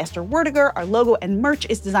art is by Esther Werdiger. Our logo and merch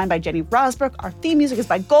is designed by Jenny Rosbrook. Our theme music is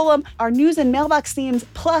by Golem. Our news and mailbox themes,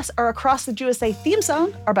 plus our Across the USA theme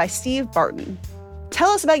song, are by Steve Barton.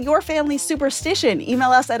 Tell us about your family's superstition.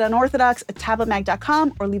 Email us at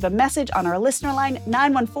unorthodox@tabletmag.com or leave a message on our listener line,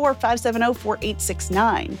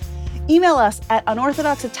 914-570-4869. Email us at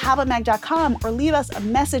unorthodox@tabletmag.com or leave us a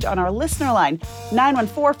message on our listener line,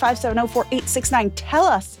 914-570-4869. Tell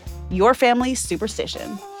us your family's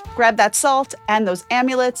superstition. Grab that salt and those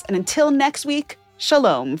amulets, and until next week,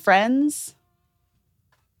 shalom, friends.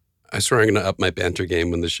 I swear I'm going to up my banter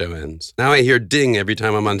game when the show ends. Now I hear ding every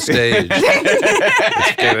time I'm on stage.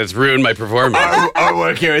 It's ruined my performance. Our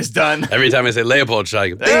work here is done. Every time I say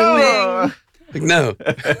Leopoldstadt, ding, ding. Like, no.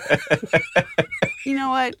 You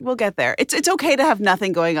know what? We'll get there. It's okay to have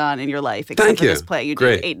nothing going on in your life except Thank for you. this play. You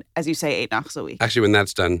Great. do 8, as you say, 8 nachts a week. Actually, when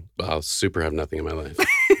that's done, I'll super have nothing in my life.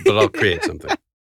 But I'll create something.